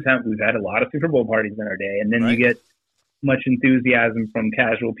parties. We've had a lot of Super Bowl parties in our day, and then you get much enthusiasm from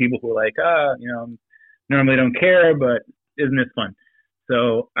casual people who are like, normally don't care, but isn't this fun?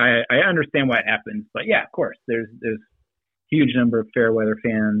 So I understand why it happens, but yeah, of course, there's huge number of fair weather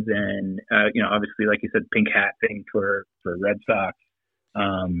fans, and obviously, like you said, pink hat thing for Red Sox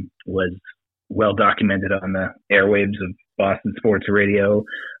was well documented on the airwaves of Boston sports radio.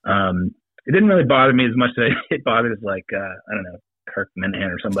 It didn't really bother me as much as it bothers I don't know, Kirk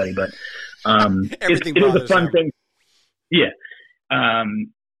Minahan or somebody, but it is a fun thing. Yeah.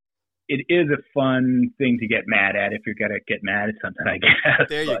 It is a fun thing to get mad at if you're going to get mad at something, I guess.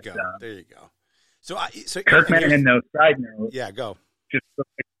 There you go. There you go. So Kirk Minahan, though, side note. Yeah, go. Just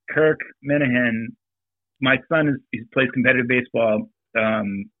Kirk Minahan, my son he plays competitive baseball,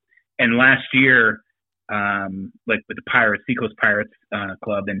 and last year, like with the Pirates, Seacoast Pirates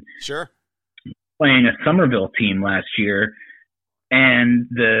club, and sure, playing a Somerville team last year, and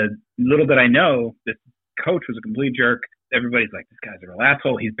the little that I know, this coach was a complete jerk. Everybody's like, this guy's a real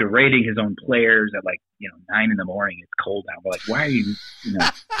asshole. He's berating his own players at 9 a.m. It's cold out. We're like, why are you,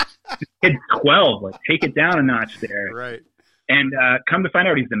 this kid's 12, like take it down a notch there. Right. And come to find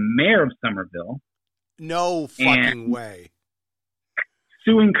out he's the mayor of Somerville. No fucking way.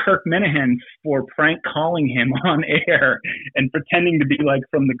 Suing Kirk Minahan for prank calling him on air and pretending to be like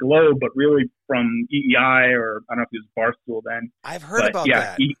from the Globe, but really from EEI, or I don't know if he was Barstool then. I've heard about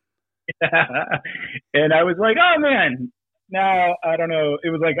that. And I was like, oh man, now I don't know. It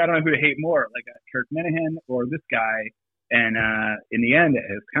was like, I don't know who to hate more, like Kirk Minahan or this guy. And in the end, it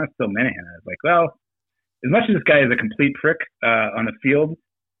was kind of still Minahan. I was like, well, as much as this guy is a complete prick on the field,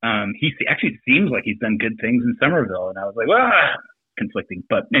 he actually seems like he's done good things in Somerville. And I was like, well, conflicting.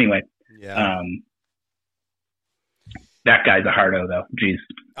 But anyway, that guy's a hardo, though. Jeez.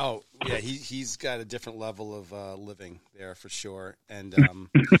 Oh, yeah, he's got a different level of living there for sure. And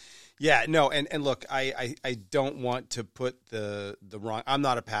yeah, no, and look, I don't want to put the wrong. I'm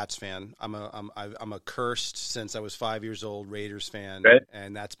not a Pats fan. I'm a cursed since I was 5 years old Raiders fan, right.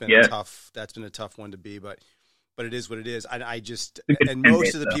 And that's been a tough one to be. But it is what it is. And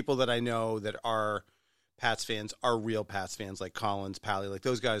most of the people that I know that are Pats fans are real Pats fans, like Collins, Pally, like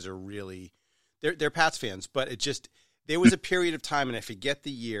those guys are really they're Pats fans. But it just. There was a period of time, and I forget the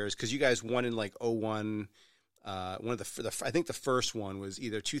years, because you guys won in 2001. One of I think the first one was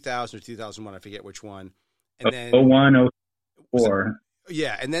either 2000 or 2001. I forget which one. And then 01, 04.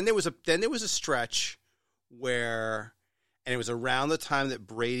 Yeah, and then there was a stretch where, and it was around the time that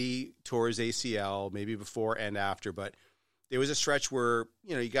Brady tore his ACL, maybe before and after. But there was a stretch where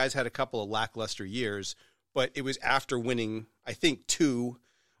you guys had a couple of lackluster years, but it was after winning, I think 2,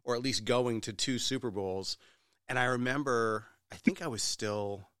 or at least going to 2 Super Bowls. And I remember, I think I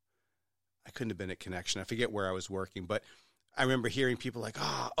couldn't have been at Connection. I forget where I was working, but I remember hearing people like,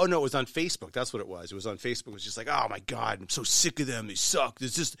 oh no, it was on Facebook. That's what it was. It was on Facebook. It was just like, oh my God, I'm so sick of them. They suck.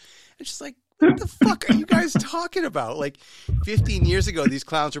 It's just like, what the fuck are you guys talking about? Like 15 years ago, these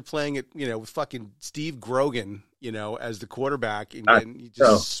clowns were playing it, with fucking Steve Grogan, as the quarterback, and you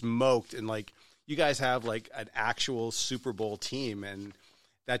just smoked. And like, you guys have like an actual Super Bowl team, and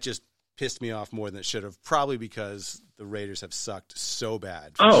that just pissed me off more than it should have, probably because the Raiders have sucked so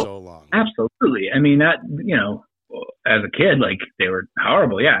bad for so long. Absolutely. I mean, that, as a kid, like they were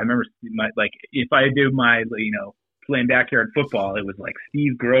horrible. Yeah. I remember if I do my, playing backyard football, it was like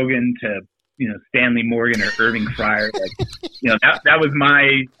Steve Grogan to, Stanley Morgan or Irving Fryer. Like, that was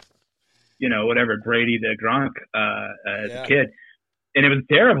my, whatever, Brady the Gronk as a kid. And it was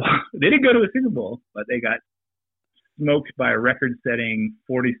terrible. They didn't go to a Super Bowl, but they got smoked by a record-setting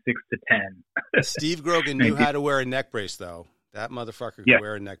 46-10. Steve Grogan knew how to wear a neck brace, though. That motherfucker could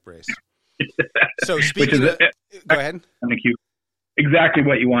wear a neck brace. So speaking of, go ahead. Exactly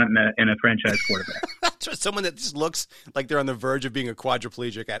what you want in a franchise quarterback. Someone that just looks like they're on the verge of being a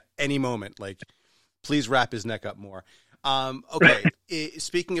quadriplegic at any moment. Like, please wrap his neck up more. Okay.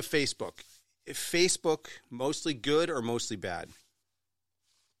 Speaking of Facebook, Facebook mostly good or mostly bad?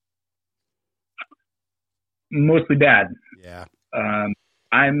 Mostly bad. Yeah.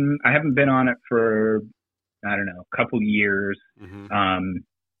 I haven't been on it for, I don't know, a couple years. Mm-hmm.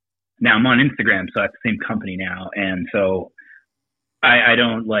 Now I'm on Instagram, so that's the same company now. And so I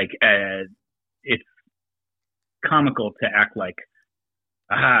don't like, it's comical to act like,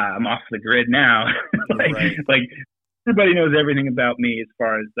 I'm off the grid now. Like everybody knows everything about me as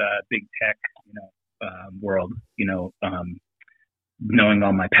far as big tech, world, knowing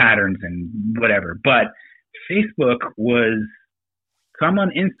all my patterns and whatever. But Facebook was, so I'm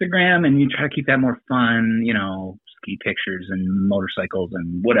on Instagram, and you try to keep that more fun, ski pictures and motorcycles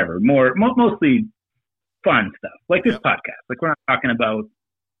and whatever, mostly fun stuff, like this podcast. Like, we're not talking about,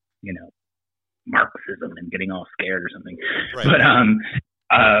 Marxism and getting all scared or something. Right.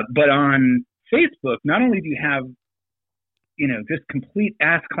 But on Facebook, not only do you have, just complete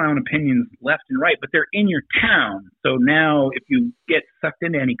ass clown opinions left and right, but they're in your town. So now if you get sucked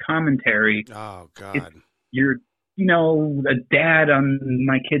into any commentary, oh God, you're, a dad on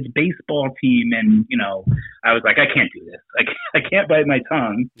my kid's baseball team. And, I was like, I can't do this. I can't bite my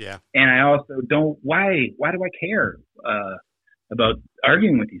tongue. Yeah. And I also don't, why do I care, about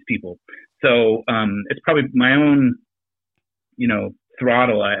arguing with these people? So, it's probably my own,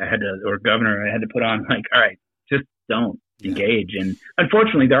 throttle governor I had to put on, like, all right, just don't engage. And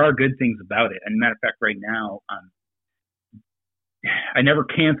unfortunately, there are good things about it. And matter of fact, right now, I never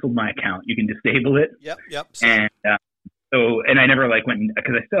canceled my account. You can disable it. Yep. And I never went,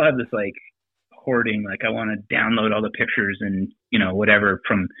 because I still have this hoarding, I want to download all the pictures and, whatever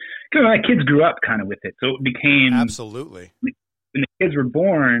because my kids grew up kind of with it. So it became, absolutely, when the kids were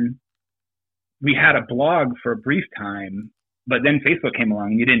born, we had a blog for a brief time, but then Facebook came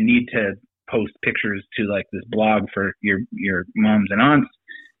along and you didn't need to post pictures to this blog for your moms and aunts.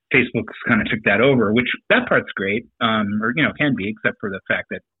 Facebook's kind of took that over, which that part's great, or can be, except for the fact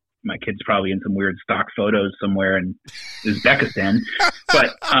that my kid's probably in some weird stock photos somewhere in Uzbekistan.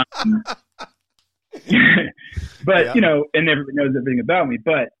 But and everybody knows everything about me.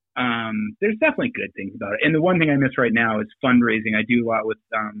 But there's definitely good things about it. And the one thing I miss right now is fundraising. I do a lot with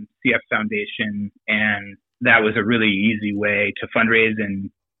CF Foundation, and that was a really easy way to fundraise and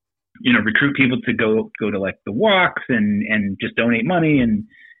recruit people to go to the walks and just donate money. And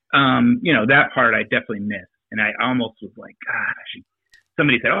that part I definitely miss. And I almost was like, God,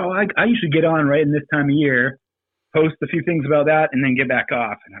 somebody said, oh, I usually get on right in this time of year, post a few things about that, and then get back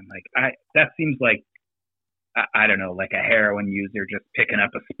off. And I'm like, that seems like, I don't know, like a heroin user just picking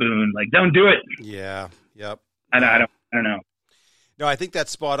up a spoon. Like, don't do it. Yeah. Yep. I don't know. No, I think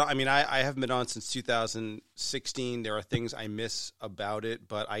that's spot on. I mean, I haven't been on since 2016. There are things I miss about it,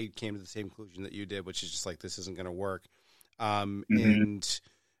 but I came to the same conclusion that you did, which is just this isn't going to work. And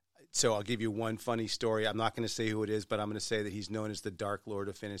so I'll give you one funny story. I'm not going to say who it is, but I'm going to say that he's known as the Dark Lord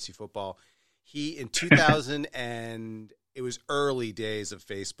of fantasy football. He, in 2000, and it was early days of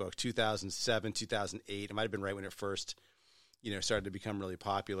Facebook, 2007, 2008. It might have been right when it first, started to become really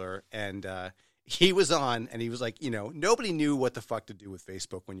popular. And he was on, and he was like, nobody knew what the fuck to do with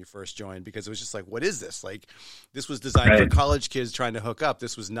Facebook when you first joined, because it was just like, what is this? This was designed for college kids trying to hook up.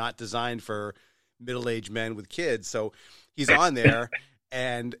 This was not designed for middle-aged men with kids. So he's on there.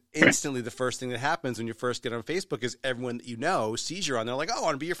 And instantly, the first thing that happens when you first get on Facebook is everyone that you know sees you're on. They're like, oh, I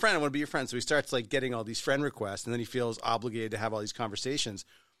want to be your friend. I want to be your friend. So he starts getting all these friend requests, and then he feels obligated to have all these conversations.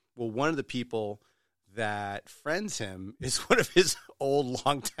 Well, one of the people that friends him is one of his old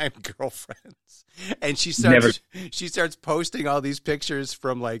longtime girlfriends. And she starts posting all these pictures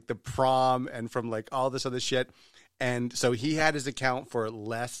from the prom and from all this other shit. And so he had his account for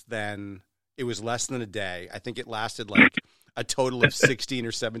less than a day. I think it lasted a total of 16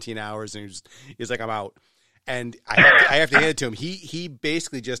 or 17 hours, and he's like, I'm out. And I have to hand it to him. He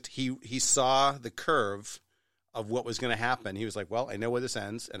basically he saw the curve of what was going to happen. He was like, well, I know where this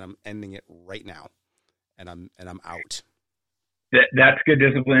ends, and I'm ending it right now, and I'm out. That's good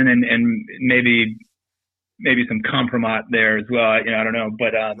discipline, and maybe some compromise there as well. I don't know,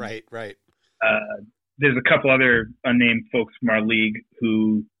 but right. There's a couple other unnamed folks from our league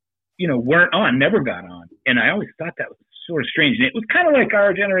who weren't on, never got on, and I always thought that was sort of strange. And it was kind of like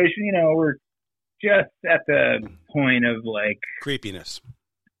our generation, we're just at the point of creepiness.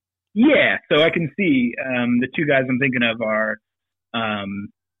 Yeah. So I can see, the two guys I'm thinking of are,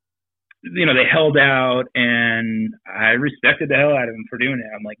 they held out, and I respected the hell out of them for doing it.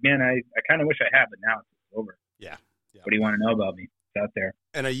 I'm like, man, I kind of wish I had, but now it's over. Yeah. What do you want to know about me? It's out there.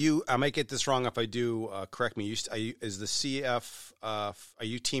 And I might get this wrong if I do, correct me. Is the CF, are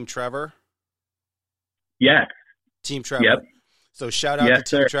you Team Trevor? Yes. Team Trevor. Yep. So shout out to Team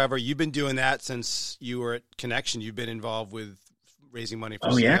sir. Trevor. You've been doing that since you were at Connection. You've been involved with raising money for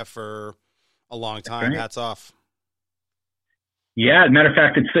CF for a long time. Right. Hats off. Yeah, matter of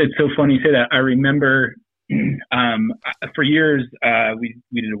fact, it's so funny you say that. I remember for years we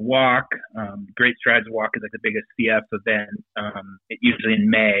did a walk. Great Strides Walk is like the biggest CF event, usually in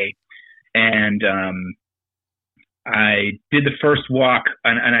May, and I did the first walk,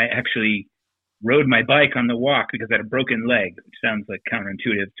 and I actually rode my bike on the walk because I had a broken leg, which sounds like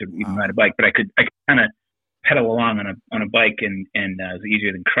counterintuitive to even ride a bike, but I could kind of pedal along on a bike, and it was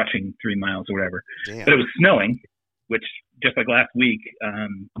easier than crutching 3 miles or whatever. Damn. But it was snowing, which just like last week,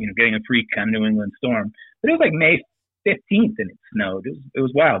 getting a freak kind of New England storm. But it was like May 15th and it snowed. It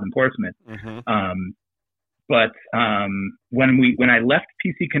was wild in Portsmouth. Mm-hmm. But when I left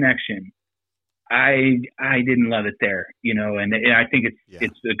PC Connection, I didn't love it there, and I think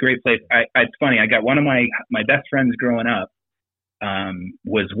it's a great place. It's funny. I got one of my best friends growing up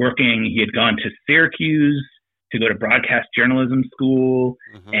was working. He had gone to Syracuse to go to broadcast journalism school.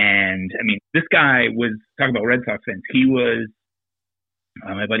 Mm-hmm. And I mean, this guy was talking about Red Sox fans. He was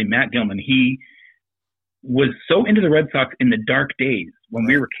my buddy, Matt Gilman. He was so into the Red Sox in the dark days when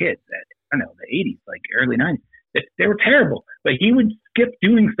we were kids, the 80s, like early 90s. They were terrible, but he would skip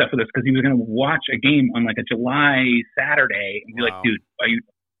doing stuff with us because he was going to watch a game on like a July Saturday and be like, dude, are you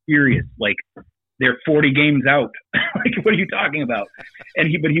serious? Like, they're 40 games out. Like, what are you talking about? But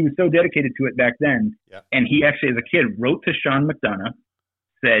he was so dedicated to it back then. Yeah. And he actually, as a kid, wrote to Sean McDonough,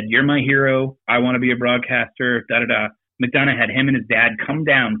 said, "You're my hero. I want to be a broadcaster, da-da-da." McDonough had him and his dad come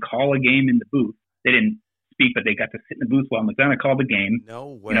down, call a game in the booth. They didn't speak, but they got to sit in the booth while McDonough called the game.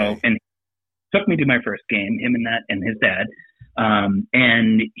 No way. And took me to my first game, him and his dad.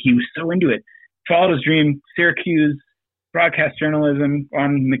 And he was so into it. Followed his dream, Syracuse, broadcast journalism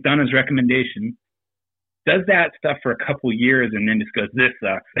on McDonough's recommendation. Does that stuff for a couple years and then just goes, "This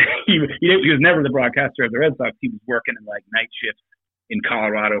sucks." He was never the broadcaster of the Red Sox. He was working in like night shifts in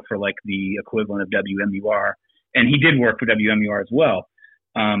Colorado for like the equivalent of WMUR. And he did work for WMUR as well.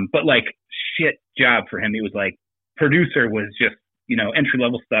 But like shit job for him. It was like producer was just, entry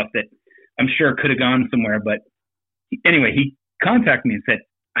level stuff that I'm sure could have gone somewhere. But anyway, he contacted me and said,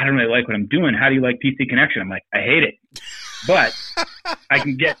 "I don't really like what I'm doing. How do you like PC Connection?" I'm like, "I hate it, but I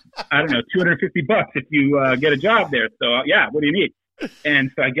can get, $250 if you get a job there. So yeah, what do you need?"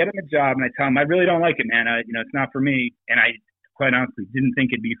 And so I get him a job and I tell him, "I really don't like it, man. It's not for me." And I quite honestly didn't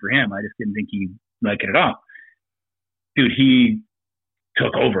think it'd be for him. I just didn't think he'd like it at all. Dude, he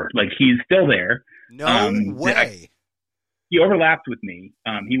took over. Like, he's still there. No way. He overlapped with me.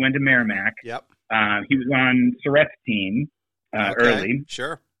 He went to Merrimack. Yep. He was on Surratt's team early.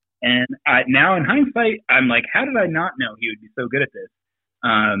 Sure. And now in hindsight, I'm like, how did I not know he would be so good at this?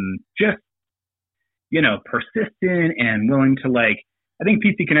 Just, persistent and willing to I think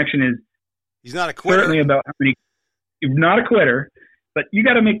PC Connection is he's not a quitter. Certainly about how many, not a quitter, but you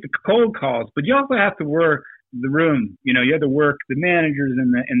got to make the cold calls, but you also have to work the room. You have to work the managers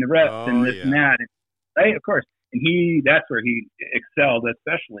and the reps and this and that. Right? Of course. And that's where he excelled,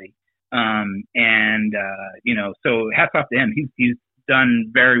 especially. So hats off to him. He's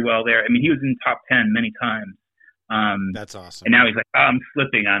done very well there. I mean, he was in top 10 many times. That's awesome. And now he's like, "Oh, I'm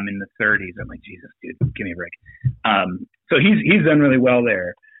slipping. I'm in the 30s. I'm like, Jesus, dude, give me a break. So he's done really well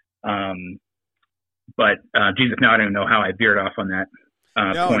there. But Jesus, now I don't even know how I veered off on that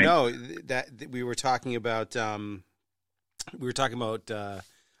point. No, that we were talking about.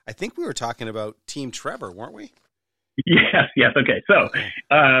 I think we were talking about Team Trevor, weren't we? Yes. Okay. So,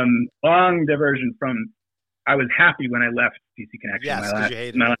 long diversion from. I was happy when I left PC Connection. Yes, because you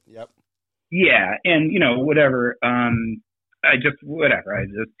hated it. Yep. Yeah, and whatever. I just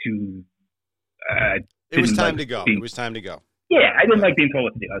too. It was time to go. It was time to go. Yeah, I didn't like being told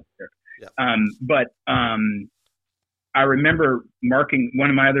what to do. I was sure. Yep. But I remember marking one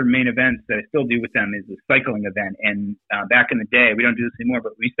of my other main events that I still do with them is a cycling event. And back in the day, we don't do this anymore,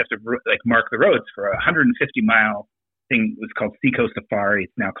 but we used to have to mark the roads for a 150-mile thing. It was called Seacoast Safari.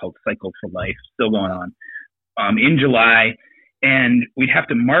 It's now called Cycle for Life. Still going on in July. And we'd have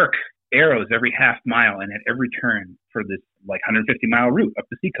to mark arrows every half mile and at every turn for this 150-mile route up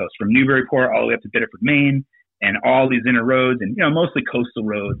the Seacoast from Newburyport all the way up to Biddeford, Maine, and all these inner roads and mostly coastal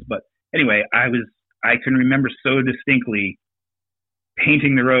roads. But anyway, I can remember so distinctly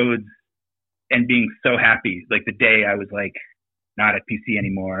painting the roads and being so happy, the day I was not at PC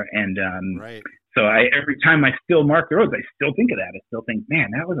anymore. And right. So every time I still mark the roads, I still think of that. I still think,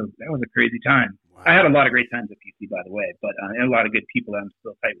 man, that was a crazy time. Wow. I had a lot of great times at PC, by the way, but and a lot of good people that I'm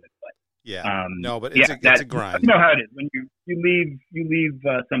still tight with. But yeah, but it's a grind. You know how it is when you leave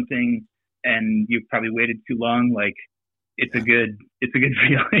something and you've probably waited too long. It's a good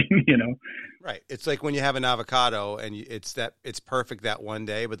feeling, Right. It's like when you have an avocado and it's perfect that one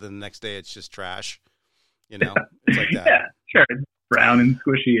day, but then the next day it's just trash. It's like that. Yeah, Sure, brown and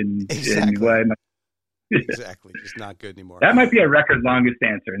squishy and Exactly. and Exactly. Just not good anymore. That might be a record longest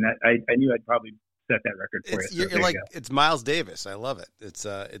answer, and that I knew I'd probably set that record for you. You're like, it's Miles Davis. I love it.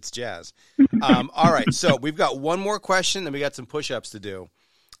 It's jazz. All right. So we've got one more question, and we got some push-ups to do.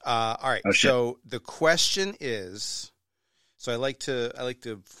 All right. Oh, so the question is, so I like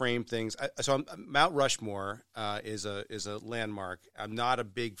to frame things. Mount Rushmore is a landmark. I'm not a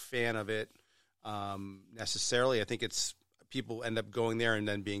big fan of it necessarily. I think people end up going there and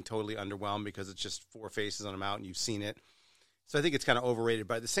then being totally underwhelmed because it's just four faces on a mountain. You've seen it. So I think it's kind of overrated.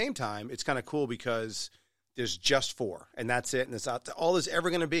 But at the same time, it's kind of cool because there's just four, and that's it. And it's not all there's ever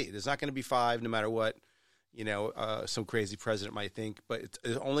going to be. There's not going to be five, no matter what, some crazy president might think. But it's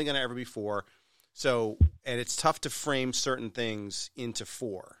only going to ever be four. So, and it's tough to frame certain things into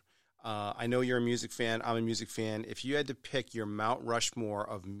four. I know you're a music fan. I'm a music fan. If you had to pick your Mount Rushmore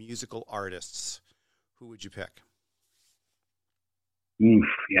of musical artists, who would you pick? Oof,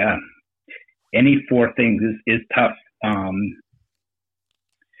 yeah. Any four things is tough.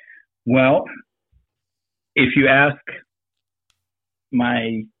 Well, if you ask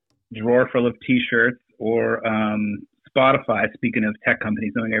my drawer full of T-shirts or Spotify, speaking of tech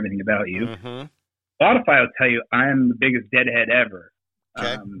companies knowing everything about you, Spotify will tell you I'm the biggest Deadhead ever.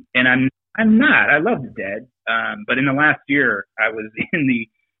 Okay. And I'm not. I love the Dead. But in the last year, I was in the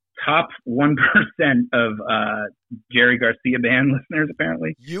top 1% of Jerry Garcia band listeners,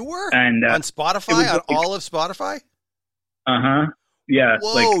 apparently. You were? And on Spotify? On all of Spotify? Yeah.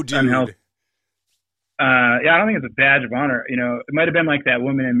 Whoa, dude. Unhealthy. Yeah, I don't think it's a badge of honor. It might have been like that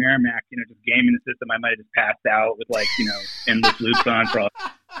woman in Merrimack, just gaming the system. I might have just passed out with endless loops on for all.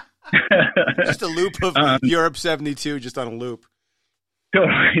 Just a loop of Europe 72 just on a loop.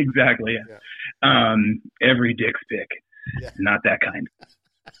 Totally, exactly. Yeah. Every dick's pick. Yeah. Not that kind.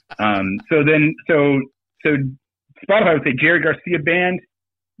 So Spotify would say Jerry Garcia band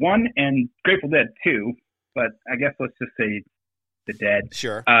 1 and Grateful Dead 2, but I guess let's just say the Dead.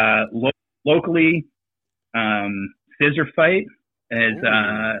 Sure. Locally, Scissor Fight is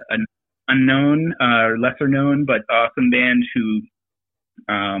an unknown, lesser known, but awesome band who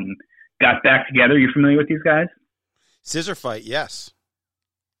got back together. You familiar with these guys? Scissor Fight, yes.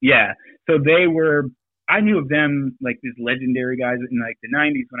 Yeah. So I knew of them like these legendary guys in like the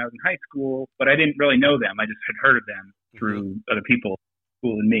 90s when I was in high school, but I didn't really know them. I just had heard of them through other people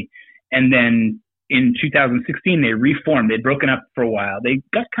cooler than me. And then in 2016, they reformed. They'd broken up for a while. They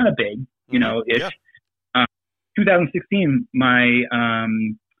got kind of big, ish. Yeah. 2016, my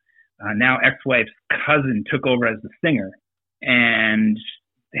now ex-wife's cousin took over as the singer, and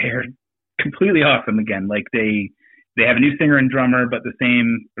they're completely awesome again. Like they have a new singer and drummer, but the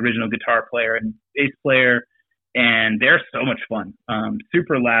same original guitar player and bass player, and they're so much fun.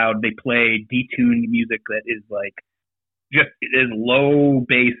 Super loud. They play detuned music that is like just as low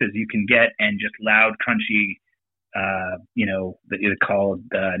bass as you can get, and just loud, crunchy. That is called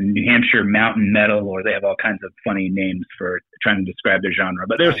New Hampshire mountain metal, or they have all kinds of funny names for trying to describe their genre.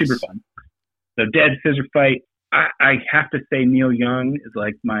 But they're super fun. So Dead, Scissor Fight. I have to say Neil Young is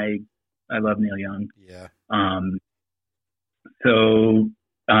like I love Neil Young. Yeah. So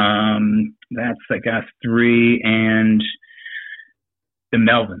that's I guess 3, and the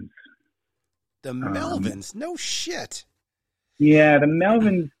Melvins. The Melvins? No shit. Yeah, the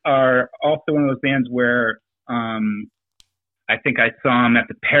Melvins are also one of those bands where I think I saw them at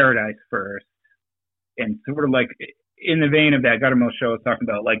the Paradise first, and sort of like in the vein of that Guttermouth show I was talking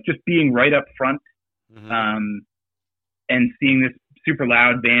about, like just being right up front, and seeing this super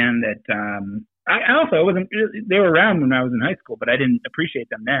loud band that I also wasn't. They were around when I was in high school, but I didn't appreciate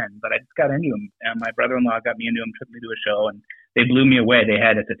them then. But I just got into them, and my brother-in-law got me into them, took me to a show, and they blew me away. They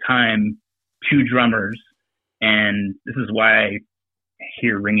had at the time 2 drummers, and this is why I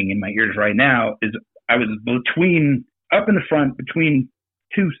hear ringing in my ears right now. Is I was up in the front between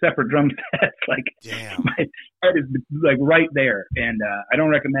 2 separate drum sets. Like, damn. My heart is like right there, and I don't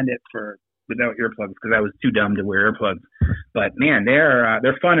recommend it without earplugs because I was too dumb to wear earplugs. But man,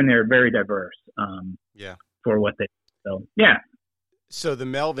 they're fun and they're very diverse. For what they so yeah. So the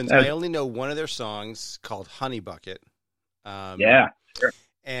Melvins, I only know one of their songs called Honey Bucket. Yeah. Sure.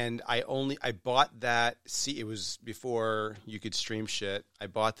 And I bought that. It was before you could stream shit. I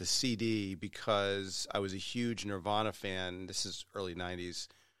bought the CD because I was a huge Nirvana fan. This is early 90s.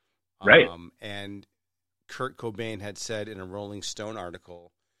 Right. And Kurt Cobain had said in a Rolling Stone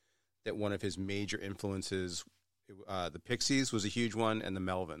article that one of his major influences, the Pixies was a huge one, and the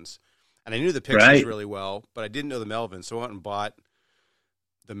Melvins. And I knew the Pixies really well, but I didn't know the Melvins. So I went and bought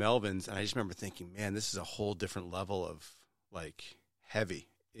the Melvins, and I just remember thinking, man, this is a whole different level of, like, heavy,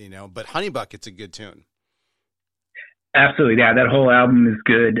 But Honey Bucket's a good tune. Absolutely. Yeah, that whole album is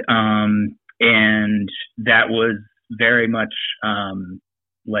good. And that was very much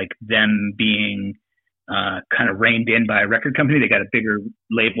like them being kind of reined in by a record company. They got a bigger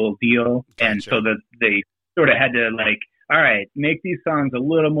label deal. Gotcha. And so they sort of had to like, all right, make these songs a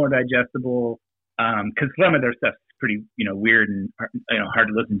little more digestible. Because some of their stuff's pretty, weird and hard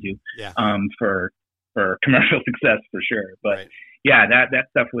to listen to. Yeah. For commercial success for sure. But right. yeah, that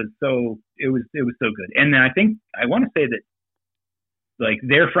stuff was it was so good. And I think I want to say that like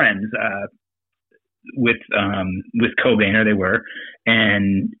they're friends with Cobain, or they were,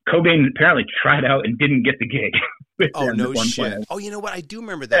 and Cobain apparently tried out and didn't get the gig. Oh, no shit. Point. Oh, you know what? I do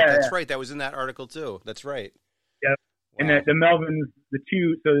remember that. Yeah, That's right. That was in that article too. That's right. Yep. Wow. And the Melvins, the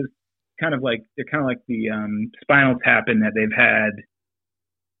two, so it's kind of like they're kind of like the Spinal Tap in that they've had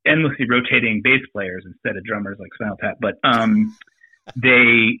endlessly rotating bass players instead of drummers like Spinal Tap, but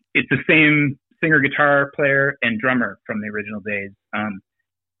it's the same singer, guitar player, and drummer from the original days.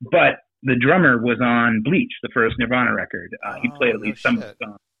 But the drummer was on Bleach, the first Nirvana record. He played at least some of the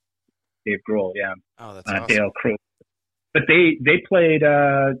songs. Dave Grohl, yeah. Oh, that's awesome. Dale Crow. But they played.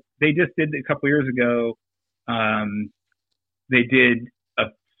 They just did a couple years ago. They did a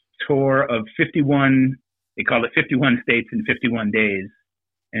tour of 51. They called it 51 States in 51 Days,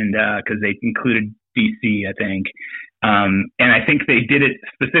 and because they included DC, I think. And I think they did it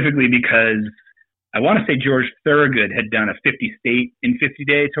specifically because I want to say George Thorogood had done a 50 state in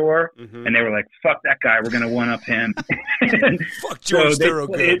 50-day tour, and they were like, "Fuck that guy, we're gonna one up him." Fuck George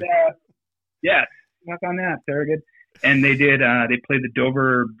Thorogood. Yeah, fuck on that, Thorogood. And they did. They played the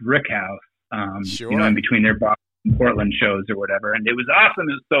Dover Brick House, sure. In between their Boston and Portland shows or whatever, and it was awesome.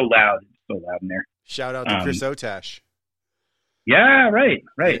 It was so loud in there. Shout out to Chris Otash. Yeah, right.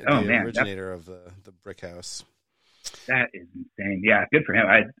 The originator of the Brick House. That is insane. Yeah, good for him.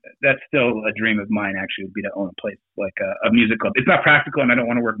 That's still a dream of mine, actually, would be to own a place like a music club. It's not practical, and I don't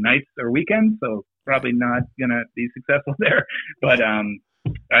want to work nights or weekends, so probably not gonna be successful there. But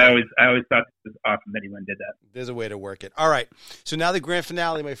I always thought it was awesome that he went and did that. There's a way to work it. All right. So now the grand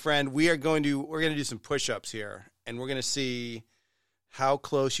finale, my friend. We're going to do some push-ups here, and we're going to see how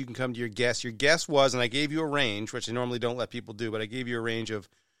close you can come to your guess. Your guess was, and I gave you a range, which I normally don't let people do, but I gave you a range of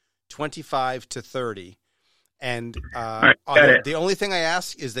 25 to 30. And right, the only thing I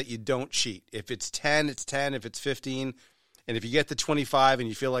ask is that you don't cheat. If it's 10, it's 10. If it's 15, and if you get to 25 and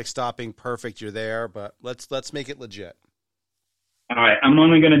you feel like stopping, perfect, you're there. But let's make it legit. All right, I'm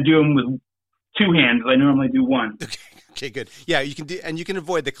only going to do them with two hands. I normally do one. Okay, good. Yeah, you can do, and you can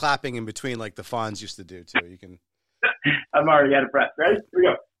avoid the clapping in between like the Fonz used to do too. You can. I'm already out of breath. Ready? Here we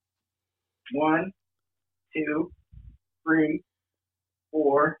go. 1, 2, 3,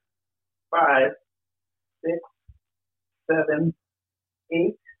 4, 5, 6, 7,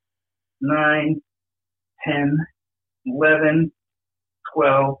 8, 9, 10, 11,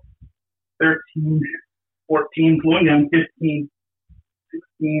 12, 13, 14, going down 15,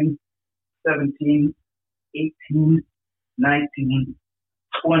 16, 17, 18, 19,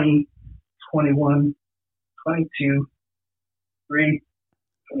 20, 21, 22, 23,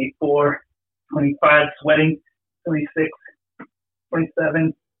 24, 25, sweating, 26,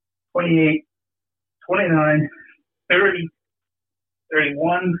 27, 28, 29, 30,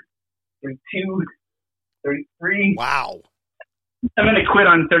 31, 32, 33. Wow. I'm going to quit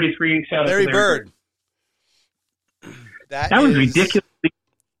on 33. Shout out Larry to Bird. That was ridiculous.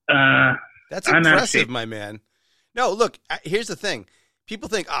 That's impressive, my man. No, look, here's the thing. People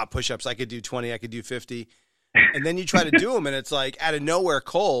think, push-ups, I could do 20, I could do 50. And then you try to do them, and it's like out of nowhere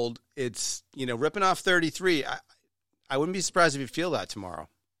cold. It's, ripping off 33. I wouldn't be surprised if you feel that tomorrow.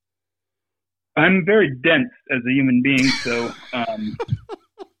 I'm very dense as a human being, so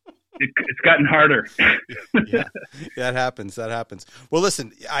it's gotten harder. Yeah, that happens. Well,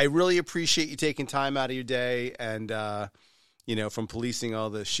 listen, I really appreciate you taking time out of your day and, from policing all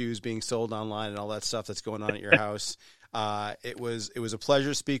the shoes being sold online and all that stuff that's going on at your house. It was a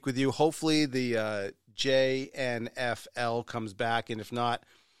pleasure to speak with you. Hopefully the JNFL comes back, and if not,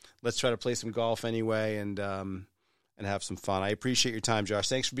 let's try to play some golf anyway and have some fun. I appreciate your time, Josh.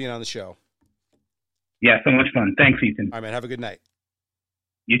 Thanks for being on the show. Yeah, so much fun. Thanks, Ethan. All right, man. Have a good night.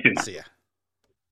 You too. See ya.